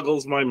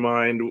boggles my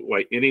mind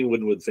why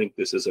anyone would think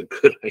this is a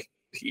good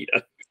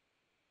idea.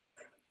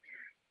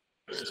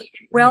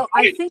 Well,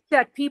 I think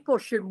that people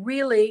should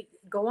really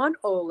go on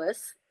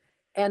OLS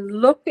and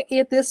look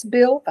at this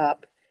bill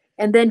up,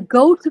 and then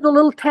go to the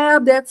little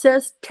tab that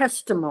says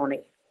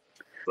testimony.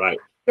 Right.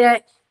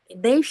 That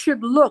they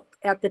should look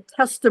at the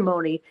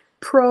testimony,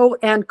 pro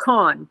and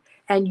con,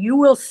 and you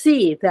will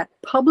see that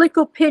public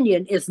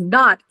opinion is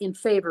not in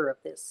favor of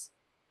this.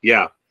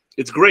 Yeah,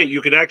 it's great.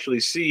 You can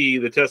actually see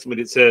the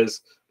testimony. It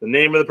says the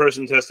name of the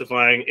person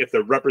testifying. If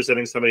they're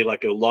representing somebody,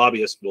 like a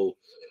lobbyist will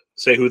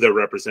say who they're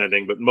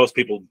representing, but most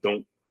people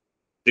don't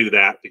do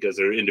that because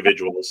they're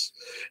individuals.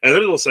 And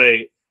then it'll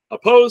say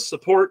oppose,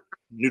 support,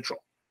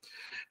 neutral.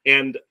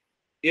 And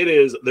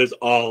there's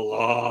a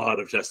lot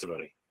of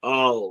testimony.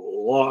 You're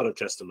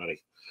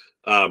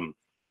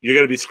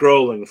going to be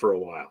scrolling for a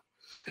while.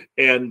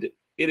 And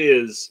it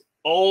is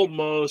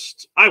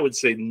almost, I would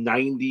say,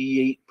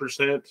 98%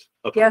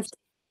 opposed. Yes.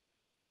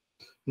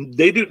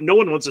 No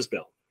one wants this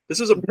bill. This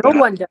is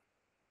one does.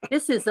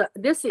 This is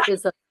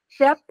a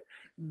step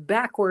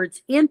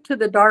backwards into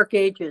the dark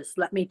ages,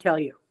 let me tell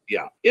you.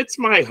 Yeah, it's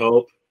my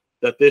hope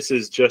that this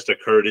is just a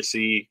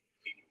courtesy.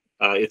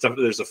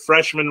 There's a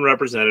freshman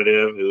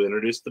representative who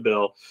introduced the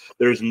bill.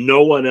 There's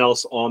no one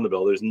else on the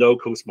bill. There's no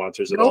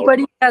co-sponsors at all.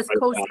 Nobody has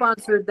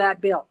co-sponsored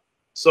that bill.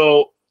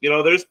 So,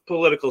 there's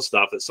political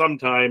stuff that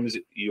sometimes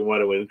you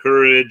want to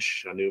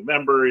encourage a new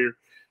member,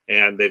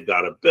 and they've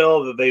got a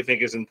bill that they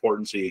think is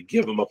important, so you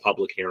give them a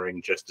public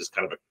hearing just as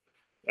kind of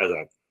as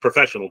a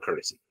professional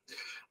courtesy.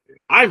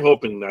 I'm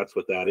hoping that's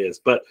what that is.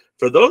 But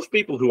for those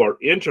people who are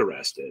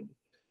interested,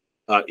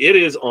 it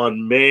is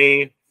on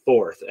May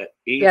 4th at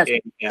 8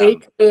 a.m.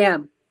 8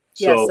 a.m.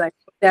 Yes, so I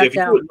put that if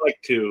down. you would like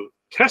to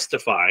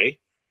testify,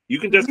 you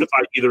can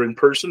testify either in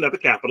person at the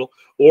Capitol,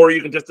 or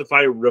you can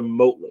testify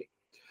remotely.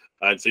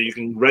 And so you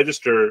can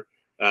register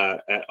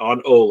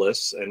on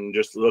OLS and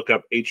just look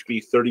up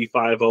HB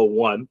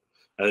 3501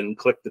 and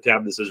click the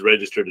tab that says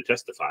register to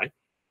testify.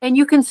 And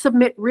you can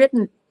submit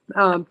written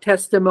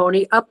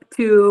testimony up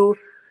to,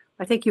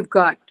 I think you've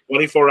got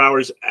 24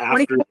 hours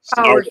after the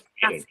start of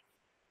the meeting.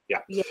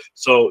 Yeah.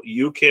 So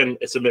you can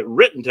submit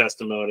written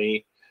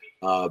testimony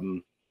up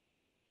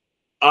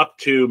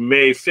to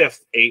May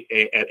 5th,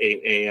 at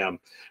 8 a.m.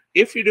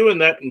 If you're doing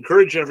that,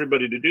 encourage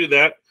everybody to do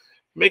that.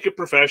 Make it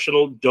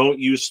professional. Don't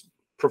use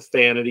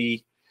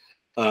profanity.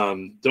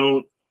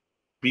 Don't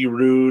be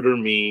rude or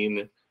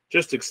mean.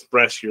 Just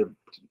express your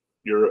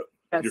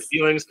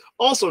feelings.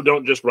 Also,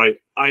 don't just write,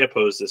 I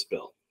oppose this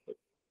bill.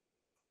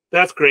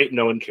 That's great.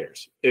 No one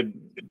cares.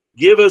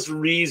 Give us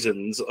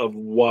reasons of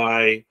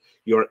why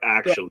you're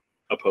actually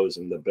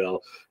opposing the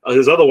bill.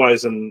 Because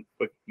otherwise,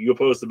 you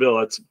oppose the bill,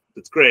 that's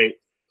great.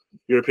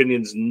 Your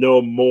opinion's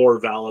no more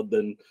valid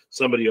than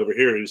somebody over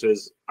here who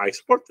says, I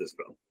support this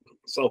bill.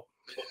 So,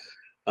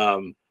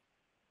 that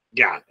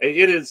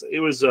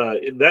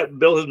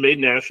bill has made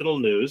national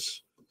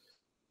news,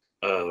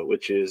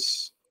 which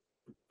is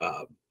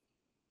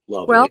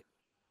lovely.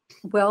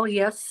 Well,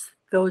 yes,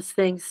 those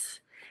things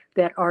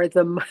that are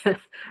the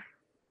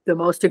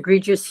most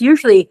egregious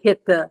usually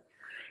hit the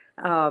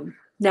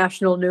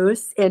national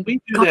news, and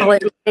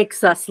it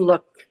makes us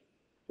look.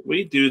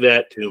 We do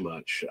that too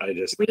much.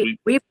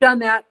 We've done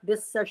that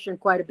this session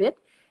quite a bit,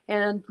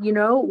 and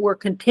we're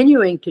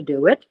continuing to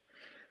do it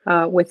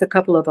with a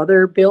couple of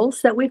other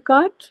bills that we've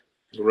got.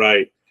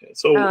 Right.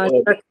 So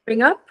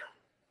coming up.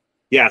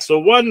 Yeah. So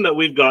one that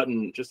we've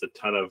gotten just a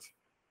ton of.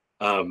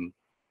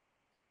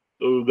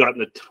 We've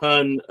gotten a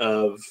ton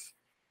of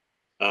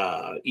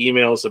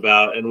emails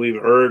about, and we've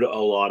heard a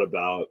lot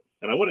about,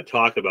 and I want to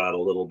talk about a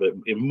little bit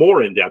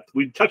more in depth.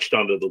 We touched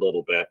on it a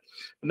little bit,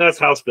 and that's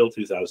House Bill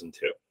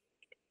 2002.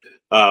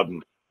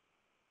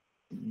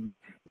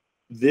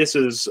 This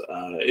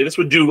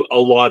would do a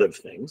lot of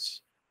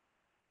things.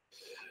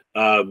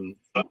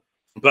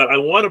 But I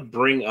want to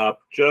bring up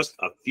just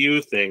a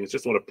few things.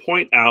 Just want to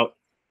point out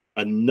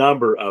a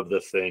number of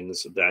the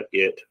things that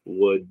it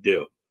would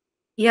do.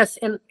 Yes,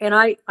 and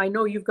I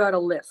know you've got a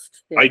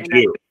list there, I and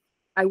do.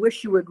 I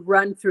wish you would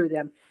run through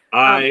them.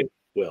 I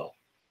will.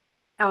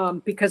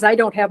 Because I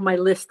don't have my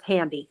list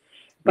handy,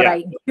 but Yeah.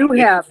 I do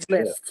have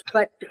lists.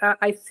 But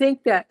I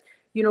think that,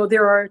 you know,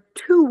 there are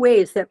two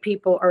ways that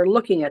people are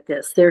looking at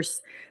this.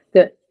 There's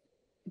the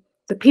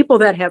people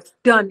that have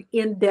done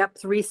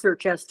in-depth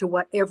research as to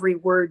what every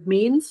word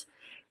means.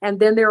 And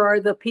then there are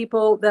the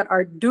people that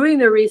are doing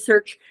the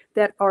research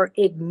that are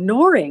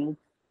ignoring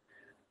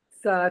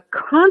the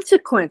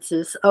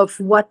consequences of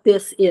what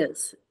this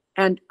is.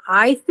 And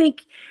I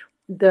think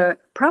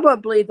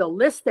probably the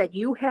list that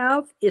you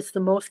have is the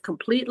most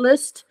complete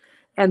list,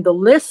 and the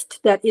list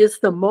that is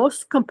the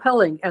most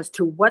compelling as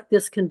to what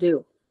this can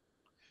do.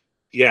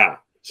 Yeah.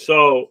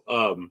 So,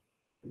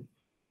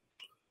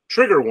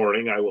 trigger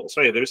warning, I will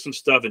say there's some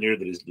stuff in here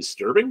that is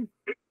disturbing.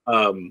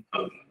 You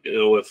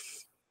know,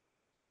 if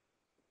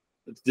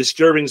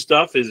disturbing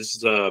stuff is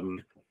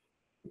going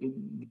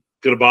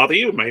to bother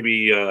you,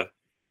 maybe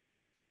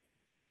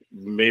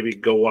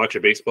go watch a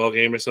baseball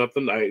game or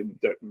something.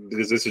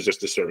 Because this is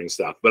just disturbing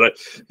stuff. But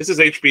this is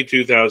HB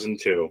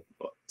 2002.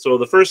 So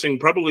the first thing,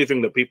 probably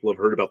thing that people have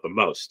heard about the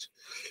most,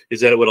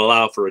 is that it would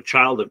allow for a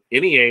child of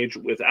any age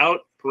without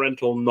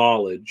parental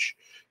knowledge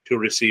to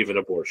receive an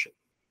abortion.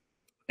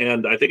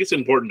 And I think it's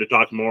important to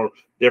talk more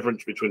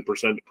difference between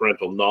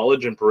parental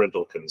knowledge and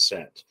parental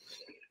consent.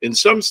 In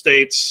some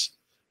states,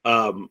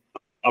 a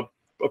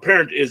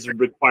parent is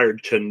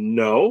required to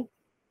know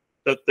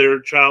that their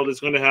child is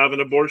going to have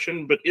an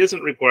abortion, but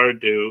isn't required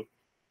to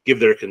give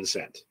their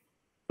consent.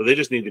 So they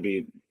just need to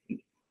be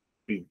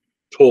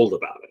told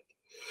about it.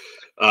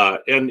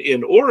 And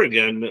in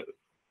Oregon,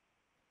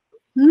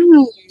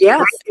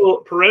 yes,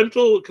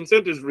 parental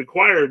consent is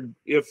required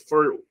if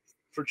for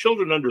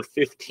children under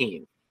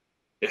 15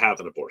 to have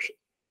an abortion.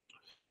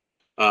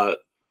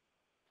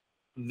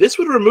 This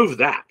would remove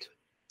that.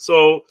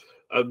 So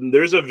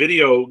there's a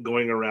video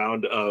going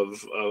around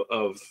of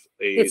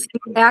it's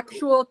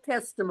actual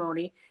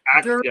testimony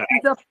during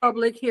the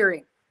public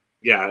hearing.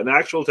 Yeah, an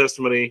actual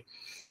testimony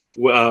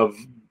of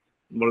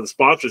one of the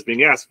sponsors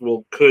being asked,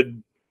 well,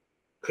 could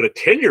a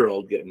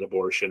 10-year-old get an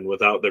abortion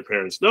without their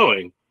parents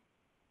knowing?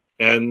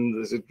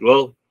 And they said,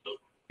 well,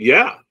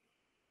 yeah.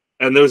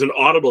 And there was an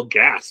audible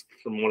gasp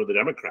from one of the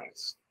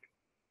Democrats.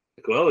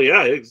 Like, well,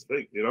 yeah,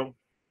 you know,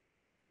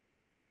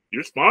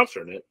 you're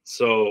sponsoring it,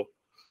 so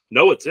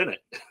know what's in it.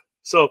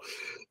 So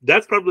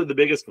that's probably the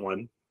biggest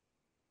one.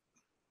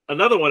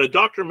 Another one, a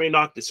doctor may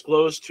not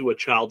disclose to a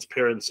child's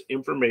parents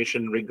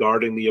information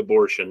regarding the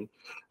abortion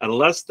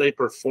unless they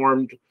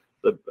performed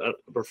unless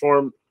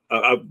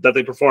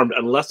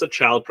the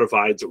child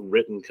provides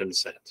written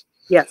consent.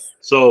 Yes.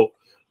 So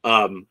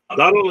not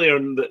only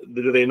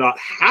do they not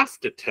have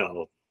to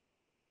tell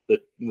the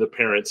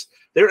parents,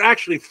 they're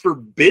actually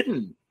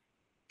forbidden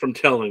from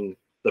telling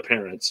the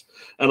parents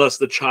unless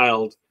the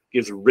child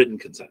gives written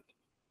consent.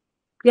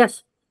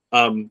 Yes.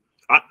 I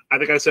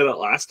think I said it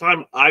last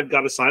time. I've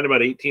got to sign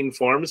about 18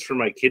 forms for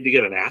my kid to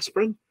get an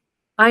aspirin.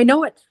 I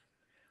know it.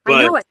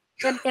 I know it.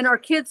 And our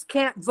kids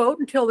can't vote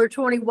until they're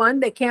 21.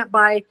 They can't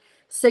buy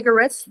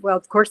cigarettes. Well,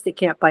 of course they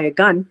can't buy a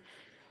gun.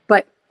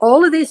 But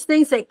all of these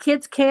things that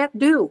kids can't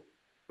do.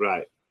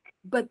 Right.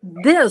 But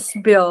this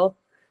bill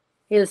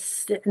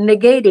is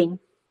negating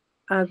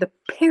the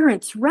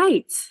parents'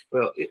 rights.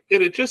 Well,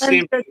 it just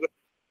seems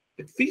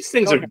these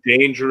things are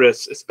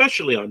dangerous,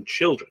 especially on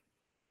children.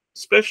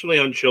 Especially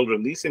on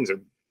children, these are. I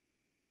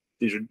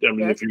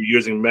mean, if you're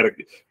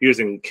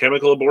using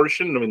chemical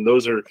abortion, I mean,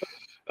 those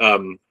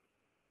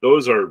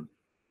are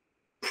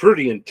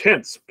pretty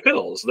intense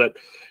pills that,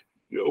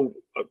 you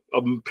know,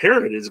 a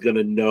parent is going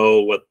to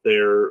know what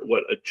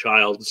a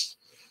child's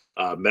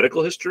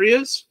medical history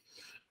is.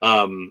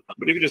 But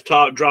if you just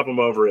drop them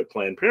over at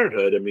Planned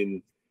Parenthood, I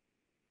mean,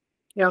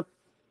 yeah,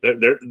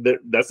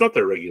 that's not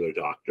their regular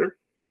doctor.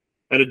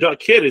 And a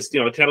kid is,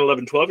 10,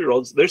 11,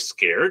 12-year-olds, they're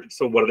scared.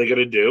 So what are they going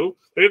to do?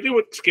 They're going to do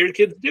what scared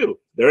kids do.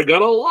 They're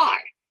going to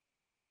lie.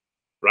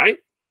 Right?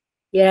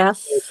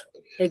 Yes,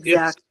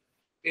 exactly.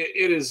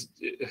 It's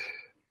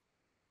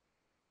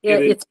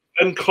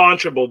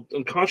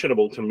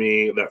unconscionable to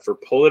me that for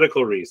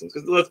political reasons,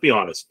 because let's be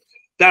honest,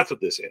 that's what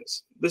this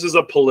is. This is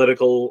a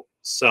political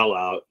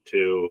sellout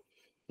to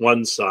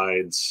one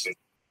side's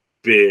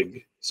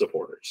big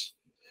supporters.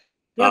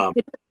 Yeah,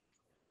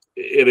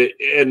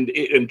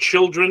 and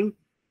children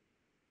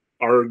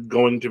are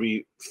going to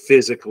be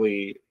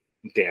physically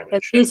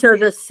damaged. And these are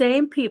the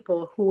same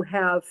people who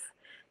have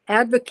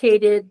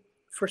advocated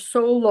for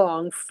so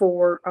long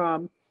for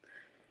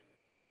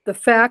the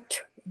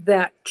fact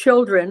that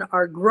children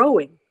are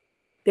growing.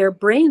 Their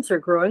brains are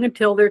growing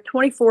until they're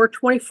 24,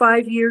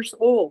 25 years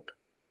old.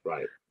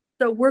 Right.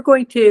 So we're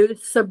going to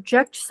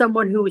subject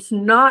someone who is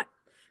not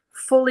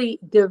fully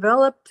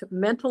developed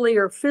mentally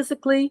or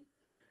physically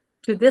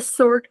to this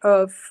sort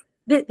of,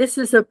 this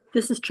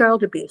is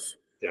child abuse.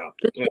 Yeah.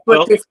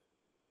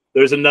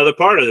 there's another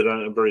part of it,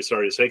 I'm very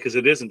sorry to say, because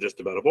it isn't just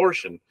about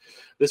abortion.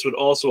 This would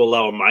also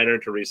allow a minor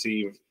to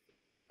receive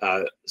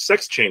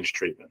sex change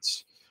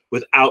treatments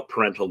without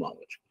parental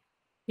knowledge.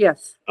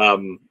 Yes.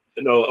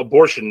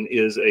 Abortion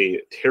is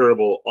a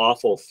terrible,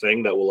 awful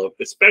thing that will,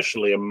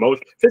 especially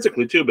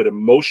physically too, but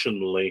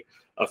emotionally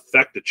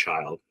affect a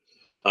child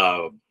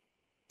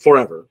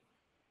forever.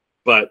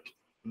 But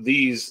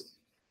these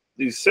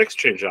sex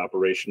change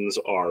operations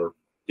are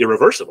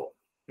irreversible.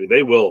 I mean,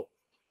 they will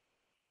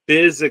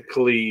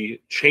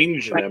physically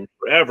change them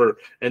forever,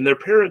 and their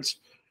parents,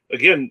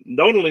 again,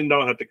 not only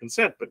don't have to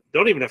consent, but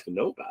don't even have to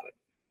know about it.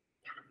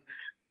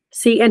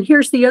 See, and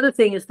here's the other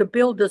thing: is the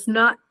bill does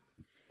not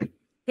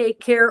take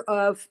care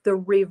of the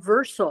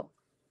reversal.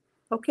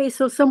 Okay,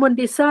 so someone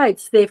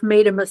decides they've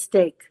made a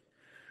mistake,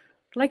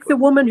 like the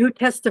woman who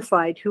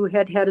testified, who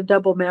had had a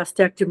double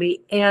mastectomy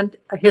and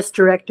a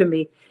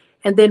hysterectomy,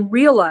 and then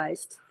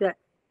realized that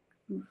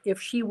if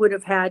she would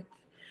have had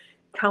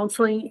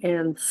counseling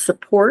and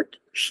support,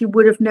 she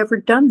would have never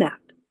done that.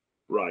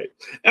 Right.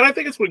 And I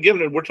think it's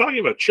we're talking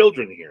about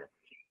children here.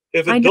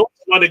 If adults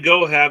want to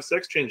go have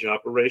sex change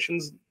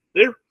operations,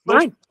 they're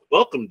most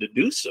welcome to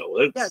do so.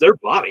 It's their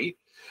body.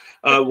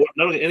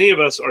 Not any of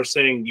us are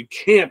saying you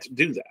can't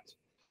do that.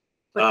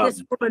 But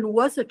this woman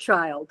was a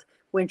child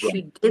when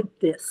she did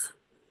this.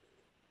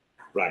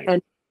 Right.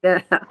 And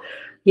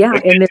yeah.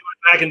 And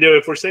back and do it.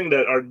 If we're saying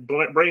that our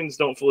brains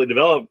don't fully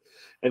develop,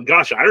 and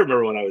gosh, I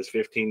remember when I was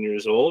 15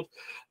 years old,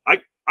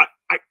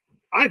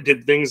 I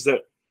did things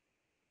that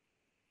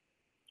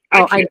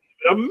I can't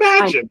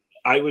imagine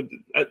I would.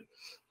 I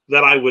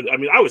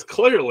mean, I was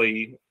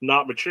clearly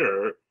not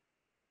mature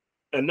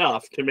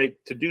enough to make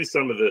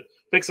some of the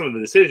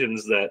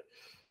decisions that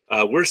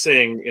we're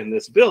saying in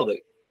this bill that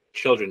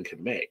children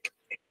can make.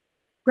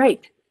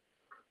 Right.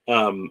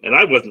 And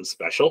I wasn't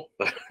special.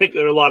 I think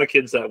there are a lot of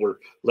kids that were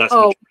less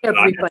mature.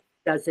 Everybody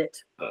does it.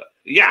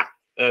 Yeah.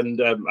 And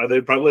there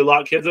are probably a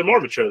lot of kids that are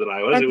more mature than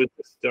I was. I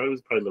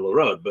was probably middle of the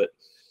road, but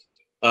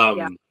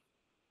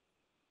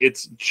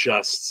it's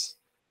just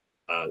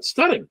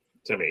stunning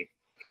to me.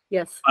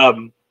 Yes.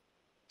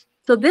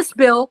 So this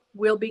bill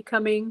will be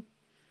coming.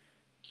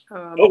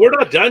 We're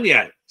not done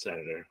yet,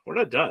 Senator. We're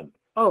not done.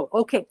 Oh,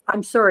 okay.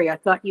 I'm sorry. I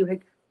thought you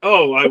had.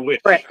 Oh, I wish.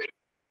 I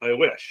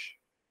wish.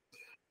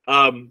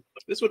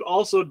 This would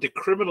also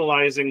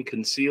decriminalizing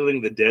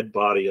concealing the dead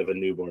body of a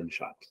newborn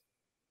child.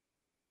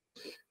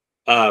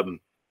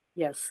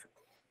 Yes.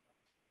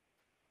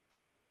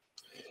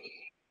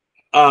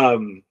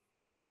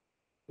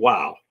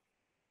 Wow.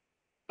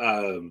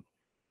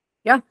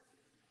 Yeah.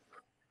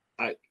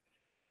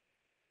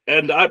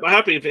 I'm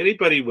happy if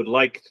anybody would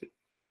like.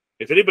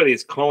 If anybody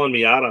is calling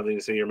me out on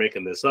things saying you're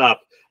making this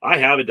up, I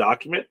have a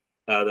document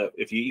that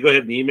if you go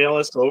ahead and email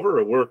us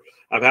over, or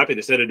I'm happy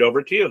to send it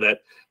over to you, that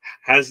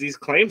has these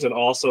claims and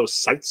also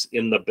cites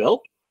in the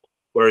bill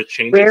where it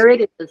changes. Where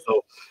it is.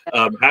 So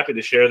I'm happy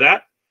to share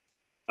that.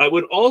 I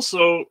would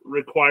also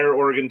require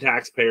Oregon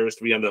taxpayers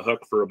to be on the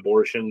hook for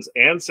abortions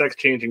and sex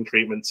changing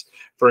treatments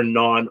for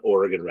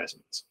non-Oregon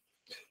residents.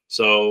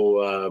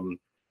 So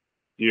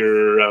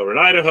you're in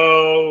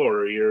Idaho,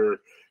 or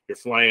you're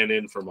flying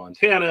in from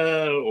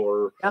Montana,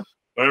 or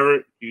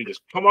wherever, you can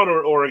just come on to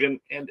Oregon,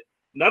 and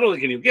not only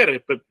can you get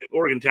it, but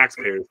Oregon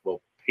taxpayers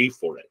will pay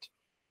for it.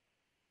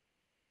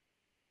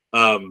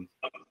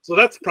 So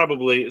that's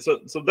probably so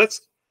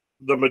that's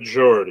the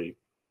majority.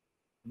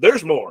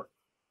 There's more,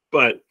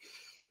 but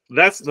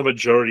that's the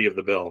majority of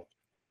the bill.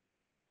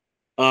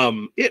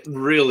 It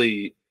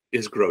really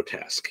is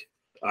grotesque.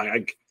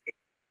 I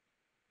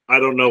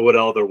don't know what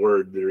other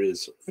word there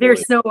is.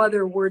 There's no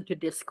other word to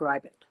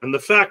describe it. And the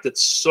fact that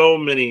so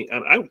many,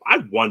 and I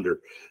wonder,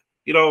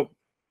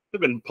 I've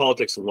been in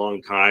politics a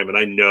long time, and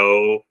I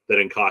know that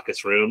in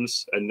caucus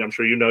rooms, and I'm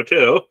sure you know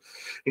too,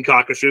 in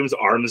caucus rooms,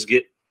 arms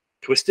get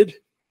twisted.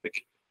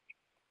 Like,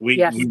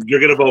 you're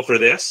going to vote for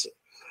this.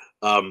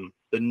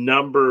 The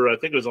number, I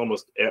think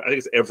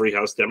it's every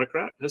House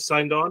Democrat has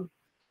signed on,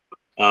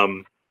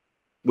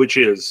 which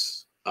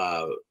is,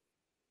 I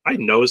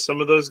know some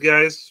of those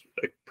guys,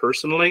 like,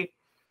 personally.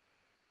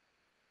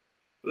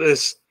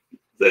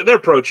 They're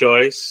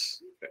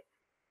pro-choice,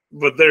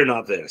 but they're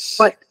not this.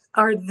 But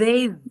are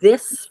they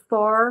this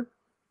far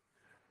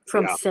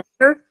from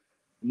center?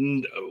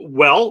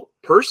 Well,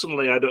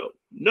 personally, I don't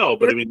know.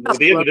 But I mean, at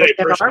the end of the day,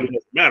 personally, it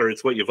doesn't matter.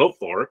 It's what you vote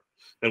for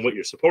and what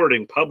you're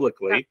supporting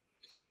publicly.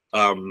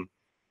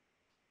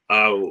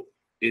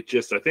 It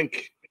just, I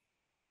think,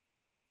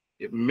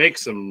 it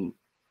makes them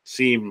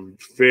seem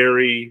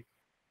very,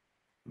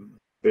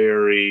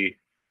 very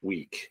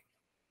weak.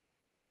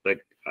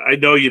 Like, I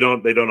know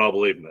they don't all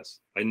believe in this.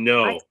 I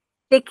know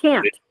they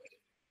can't.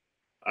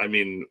 I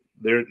mean,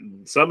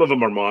 some of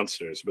them are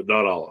monsters, but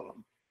not all of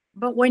them.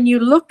 But when you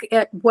look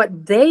at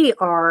what they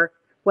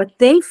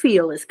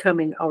feel is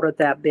coming out of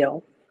that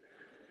bill,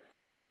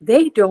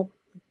 they're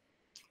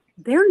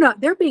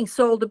being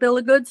sold a bill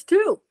of goods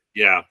too.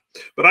 Yeah.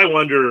 But I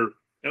wonder,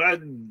 and I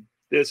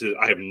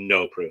have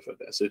no proof of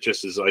this. It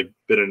just is, I've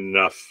been in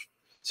enough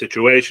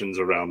situations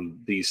around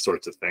these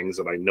sorts of things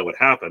that I know what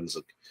happens.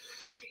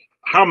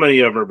 how many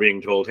of them are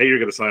being told, hey, you're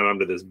going to sign on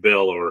to this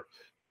bill, or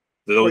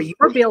those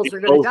your bills are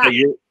going to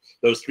die.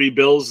 Those 3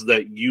 bills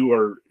that you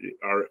are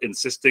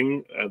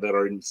insisting that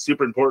are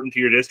super important to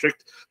your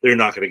district, they're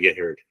not going to get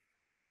heard.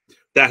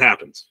 That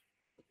happens.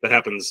 That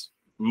happens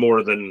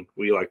more than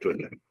we like to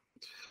admit.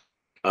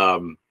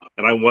 And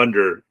I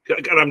wonder,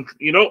 and I'm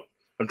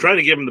trying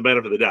to give them the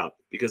benefit of the doubt,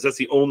 because that's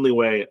the only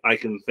way I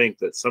can think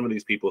that some of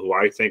these people who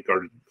I think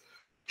are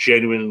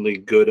genuinely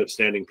good,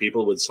 upstanding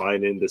people would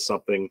sign into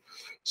something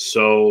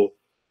so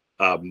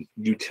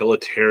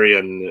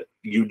utilitarian,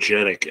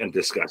 eugenic, and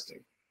disgusting.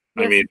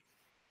 Yes. I mean,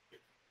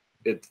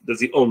 that's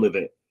the only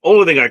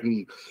thing I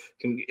can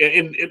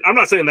and I'm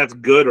not saying that's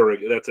good or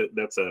that's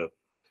a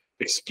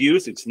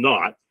excuse. It's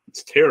not.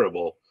 It's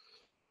terrible.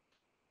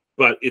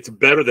 But it's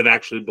better than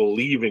actually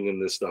believing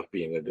in this stuff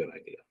being a good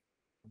idea.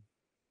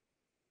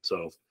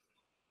 So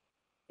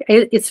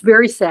it's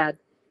very sad.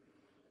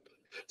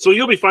 So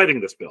you'll be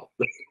fighting this bill.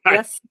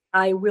 Yes,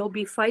 I will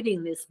be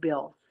fighting this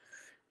bill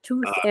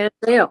tooth and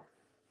nail.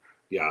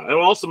 Yeah, I'll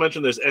also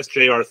mention there's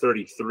SJR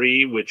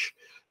 33, which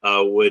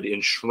would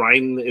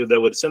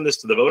send this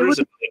to the voters.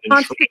 It would be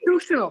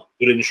constitutional.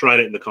 Would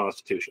enshrine it in the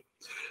Constitution.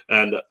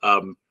 And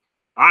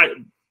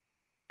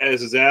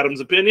as is Adam's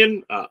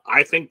opinion,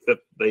 I think that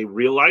they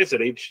realize that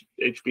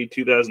HB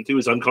 2002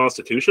 is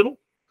unconstitutional,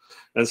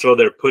 and so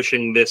they're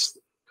pushing this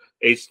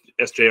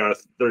SJR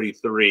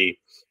 33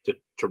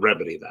 to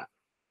remedy that.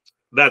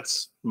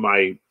 That's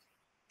my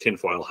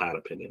tinfoil hat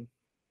opinion.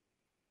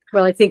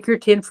 Well, I think your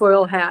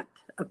tinfoil hat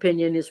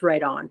opinion is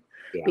right on,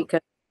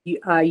 because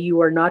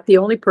you are not the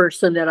only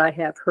person that I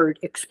have heard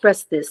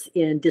express this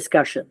in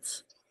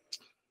discussions.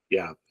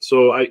 Yeah,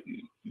 so I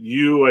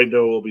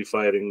know will be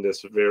fighting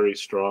this very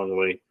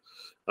strongly.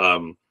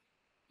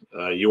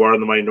 You are in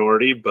the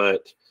minority,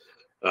 but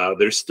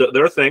there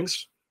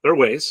are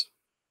ways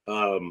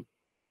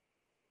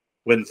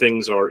when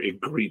things are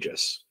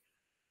egregious.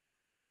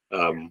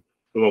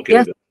 We won't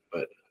get into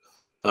it,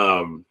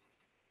 but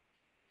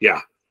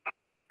yeah.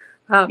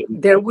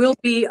 There will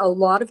be a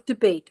lot of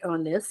debate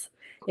on this.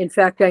 In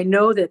fact, I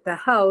know that the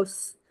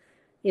House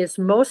is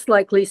most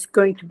likely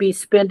going to be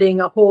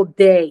spending a whole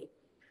day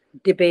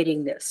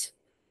debating this.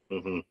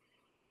 Mm-hmm.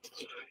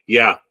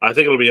 Yeah, I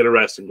think it'll be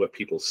interesting what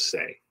people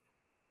say.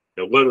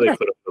 What do they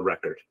put up the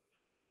record?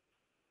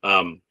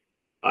 I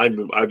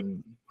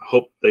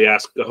hope they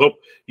ask. I hope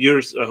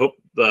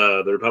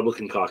the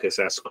Republican caucus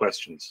asks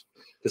questions,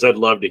 because I'd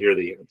love to hear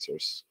the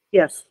answers.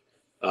 Yes.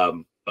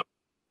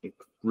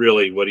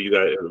 Really, what do you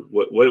guys?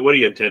 What are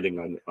you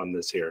intending on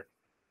this here?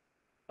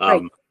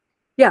 Right.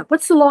 Yeah.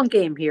 What's the long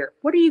game here?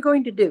 What are you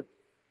going to do?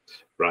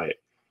 Right.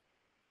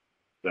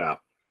 Yeah.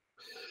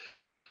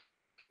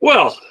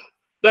 Well,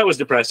 that was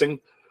depressing.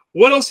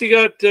 What else you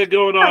got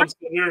going on?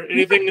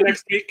 Anything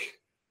next week?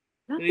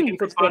 Nothing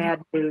but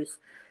bad news.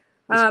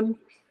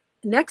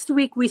 Next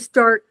week we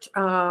start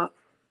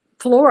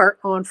floor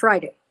on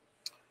Friday.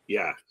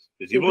 Yeah.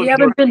 We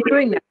haven't been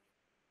doing that.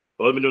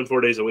 Well, I've been doing 4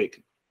 days a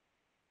week.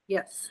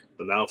 Yes.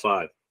 So now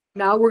 5.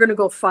 Now we're going to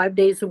go 5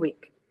 days a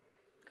week.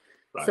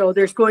 Right. So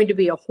there's going to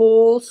be a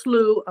whole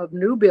slew of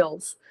new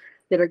bills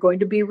that are going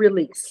to be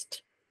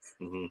released.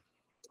 Mm-hmm.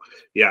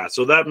 Yeah.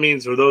 So that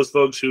means for those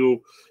folks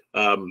who,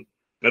 I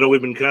know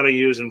we've been kind of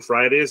using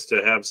Fridays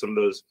to have some of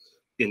those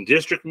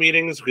in-district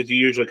meetings, because you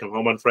usually come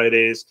home on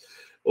Fridays,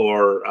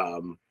 or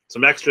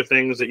some extra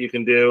things that you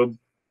can do.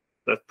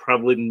 That's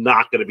probably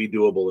not going to be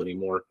doable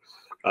anymore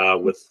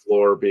with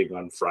floor being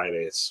on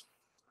Fridays.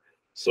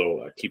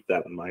 So keep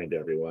that in mind,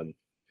 everyone.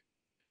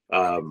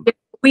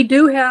 We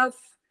do have,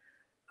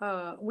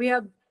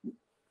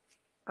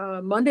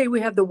 Monday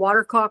we have the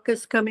water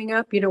caucus coming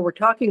up. We're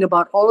talking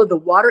about all of the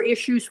water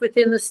issues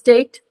within the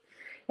state,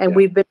 and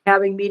we've been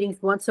having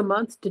meetings once a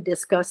month to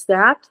discuss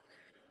that.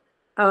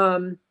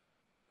 So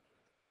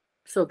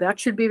that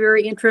should be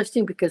very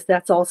interesting, because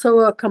that's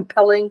also a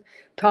compelling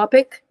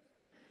topic.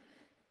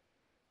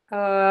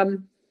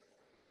 The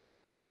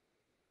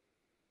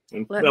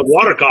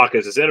water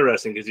caucus is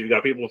interesting, because you've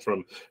got people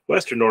from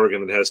Western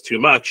Oregon that has too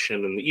much,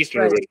 and in the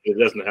Eastern Oregon it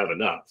doesn't have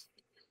enough.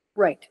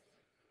 Right.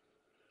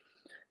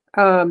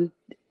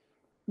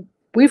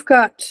 We've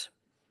got,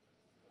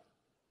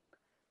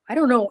 I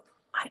don't know,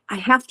 I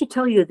have to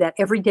tell you that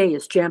every day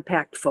is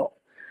jam-packed full.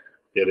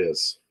 It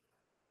is.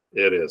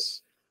 It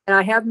is. And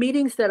I have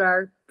meetings that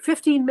are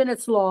 15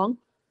 minutes long,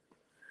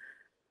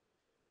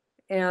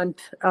 and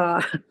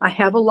I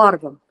have a lot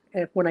of them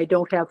when I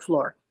don't have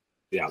floor.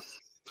 Yeah.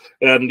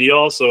 And you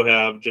also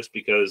have, just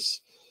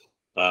because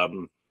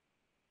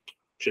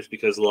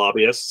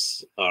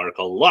lobbyists are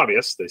called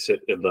lobbyists, they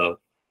sit in the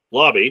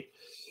lobby,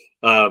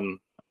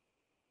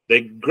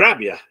 they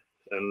grab you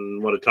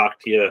and want to talk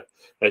to you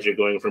as you're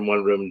going from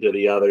one room to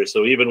the other.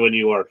 So even when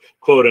you are,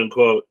 quote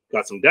unquote,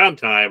 got some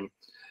downtime,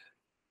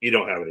 you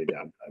don't have any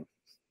downtime.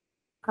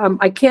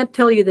 I can't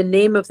tell you the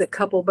name of the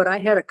couple, but I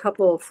had a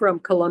couple from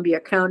Columbia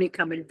County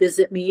come and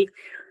visit me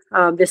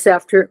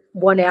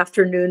one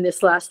afternoon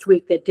this last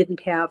week that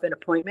didn't have an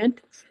appointment,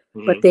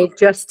 but they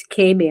just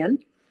came in,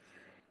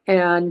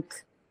 and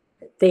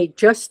They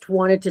just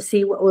wanted to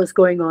see what was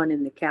going on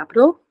in the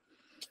Capitol,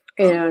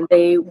 and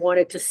they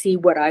wanted to see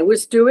what I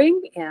was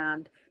doing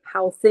and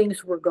how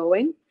things were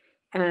going.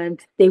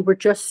 And they were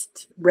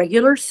just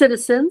regular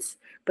citizens,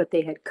 but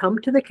they had come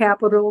to the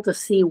Capitol to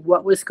see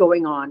what was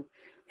going on.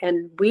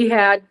 And we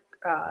had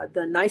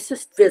the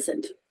nicest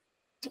visit.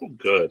 Oh,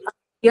 good.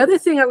 The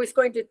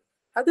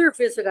other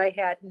visit I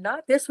had,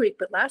 not this week,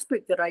 but last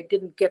week that I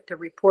didn't get to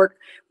report,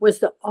 was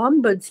the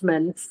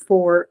ombudsman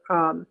for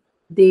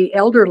the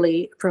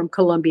elderly from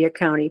Columbia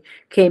County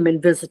came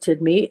and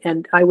visited me.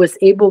 And I was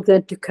able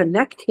then to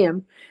connect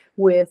him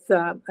with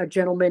a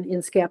gentleman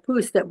in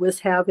Scappoose that was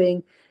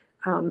having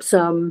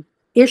some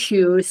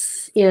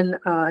issues in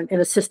an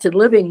assisted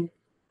living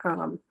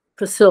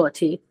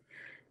facility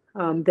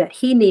that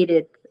he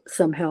needed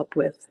some help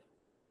with.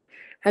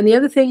 And the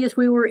other thing is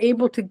we were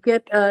able to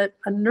get a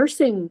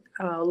nursing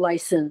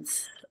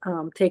license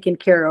taken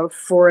care of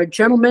for a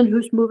gentleman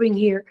who's moving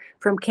here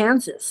from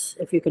Kansas,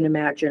 if you can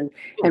imagine,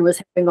 and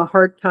was having a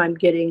hard time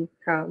getting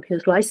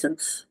his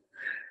license.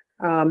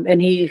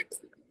 And he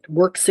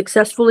worked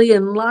successfully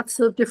in lots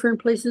of different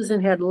places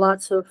and had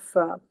lots of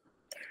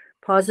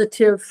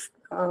positive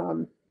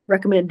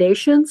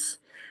recommendations.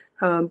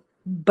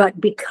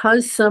 But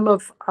because some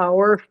of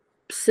our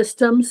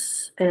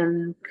systems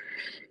and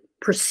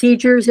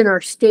procedures in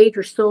our state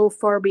are so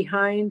far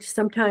behind,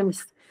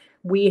 sometimes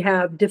we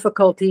have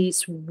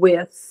difficulties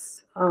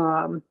with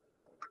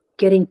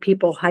getting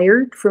people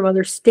hired from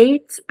other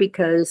states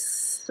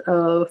because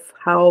of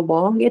how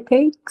long it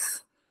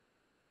takes.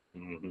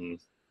 Mm-hmm.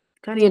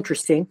 Kind of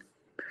interesting.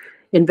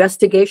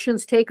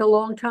 Investigations take a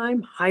long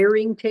time.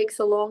 Hiring takes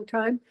a long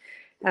time.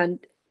 And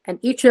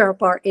each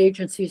of our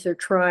agencies are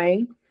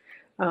trying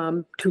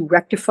to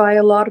rectify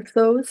a lot of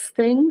those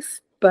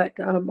things, but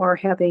are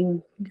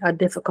having a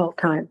difficult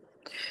time.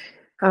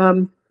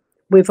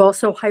 We've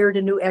also hired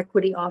a new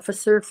equity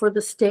officer for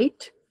the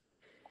state.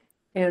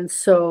 And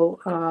so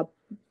a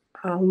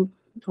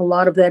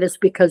lot of that is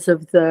because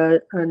of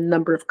the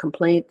number of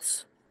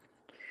complaints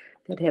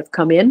that have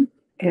come in.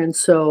 And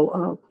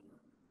so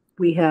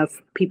we have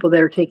people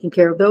that are taking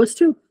care of those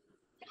too.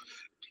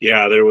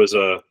 Yeah, there was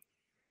a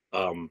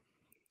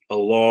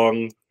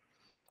long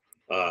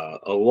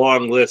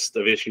list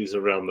of issues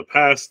around the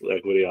past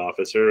equity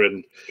officer,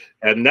 and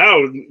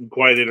now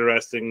quite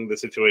interesting, the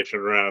situation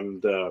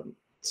around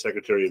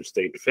Secretary of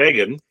State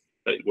Fagan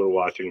that we're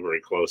watching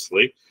very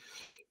closely.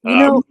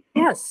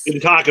 Yes. We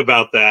can talk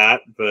about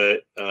that,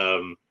 but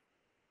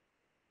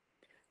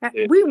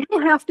we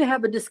will have to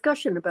have a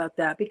discussion about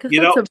that because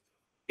it's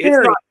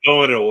not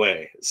going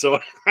away. So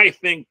I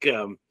think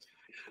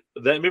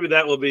that maybe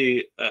that will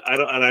be.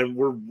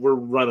 We're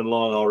running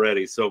long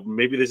already, so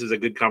maybe this is a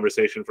good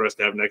conversation for us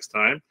to have next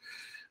time.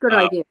 Good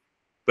idea.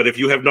 But if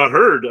you have not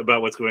heard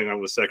about what's going on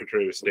with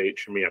Secretary of State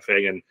Shemia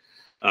Fagan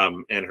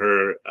and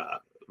her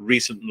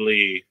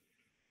recently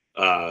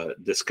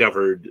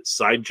discovered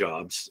side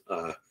jobs,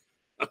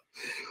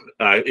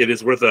 it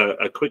is worth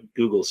a quick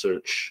Google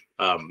search.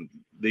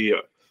 The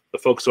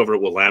folks over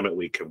at Willamette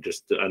Week have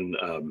just done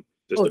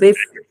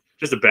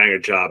just a banger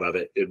job of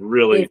it. It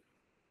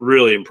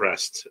really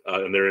impressed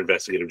in their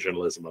investigative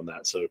journalism on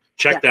that. So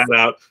check that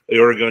out. The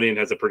Oregonian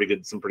has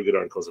some pretty good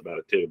articles about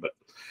it too. But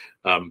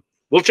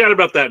we'll chat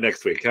about that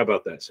next week. How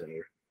about that,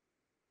 Senator?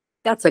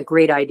 That's a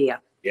great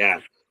idea. Yeah.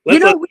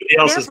 Let's let somebody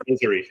else's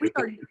misery.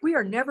 We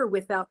are never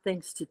without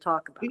things to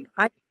talk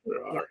about.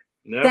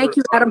 Never Thank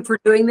you, Adam, for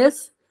doing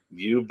this.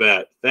 You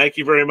bet. Thank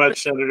you very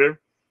much,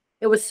 Senator.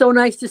 It was so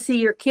nice to see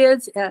your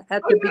kids at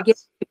the beginning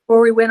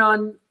before we went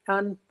on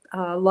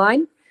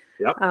line.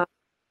 Yeah.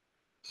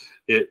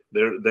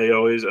 They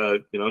always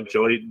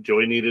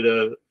Joey needed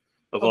a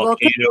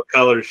volcano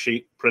color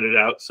sheet printed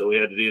out, so we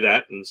had to do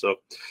that. And so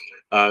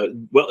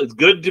well, it's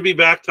good to be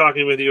back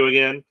talking with you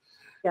again.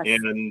 Yes.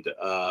 And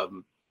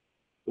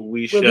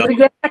we'll do it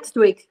again next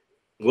week.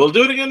 We'll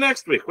do it again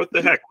next week. What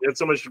the heck? We had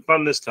so much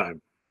fun this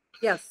time.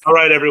 Yes. All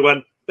right,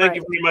 everyone. Thank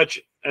you very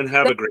much and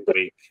have a great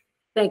week.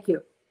 Thank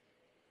you.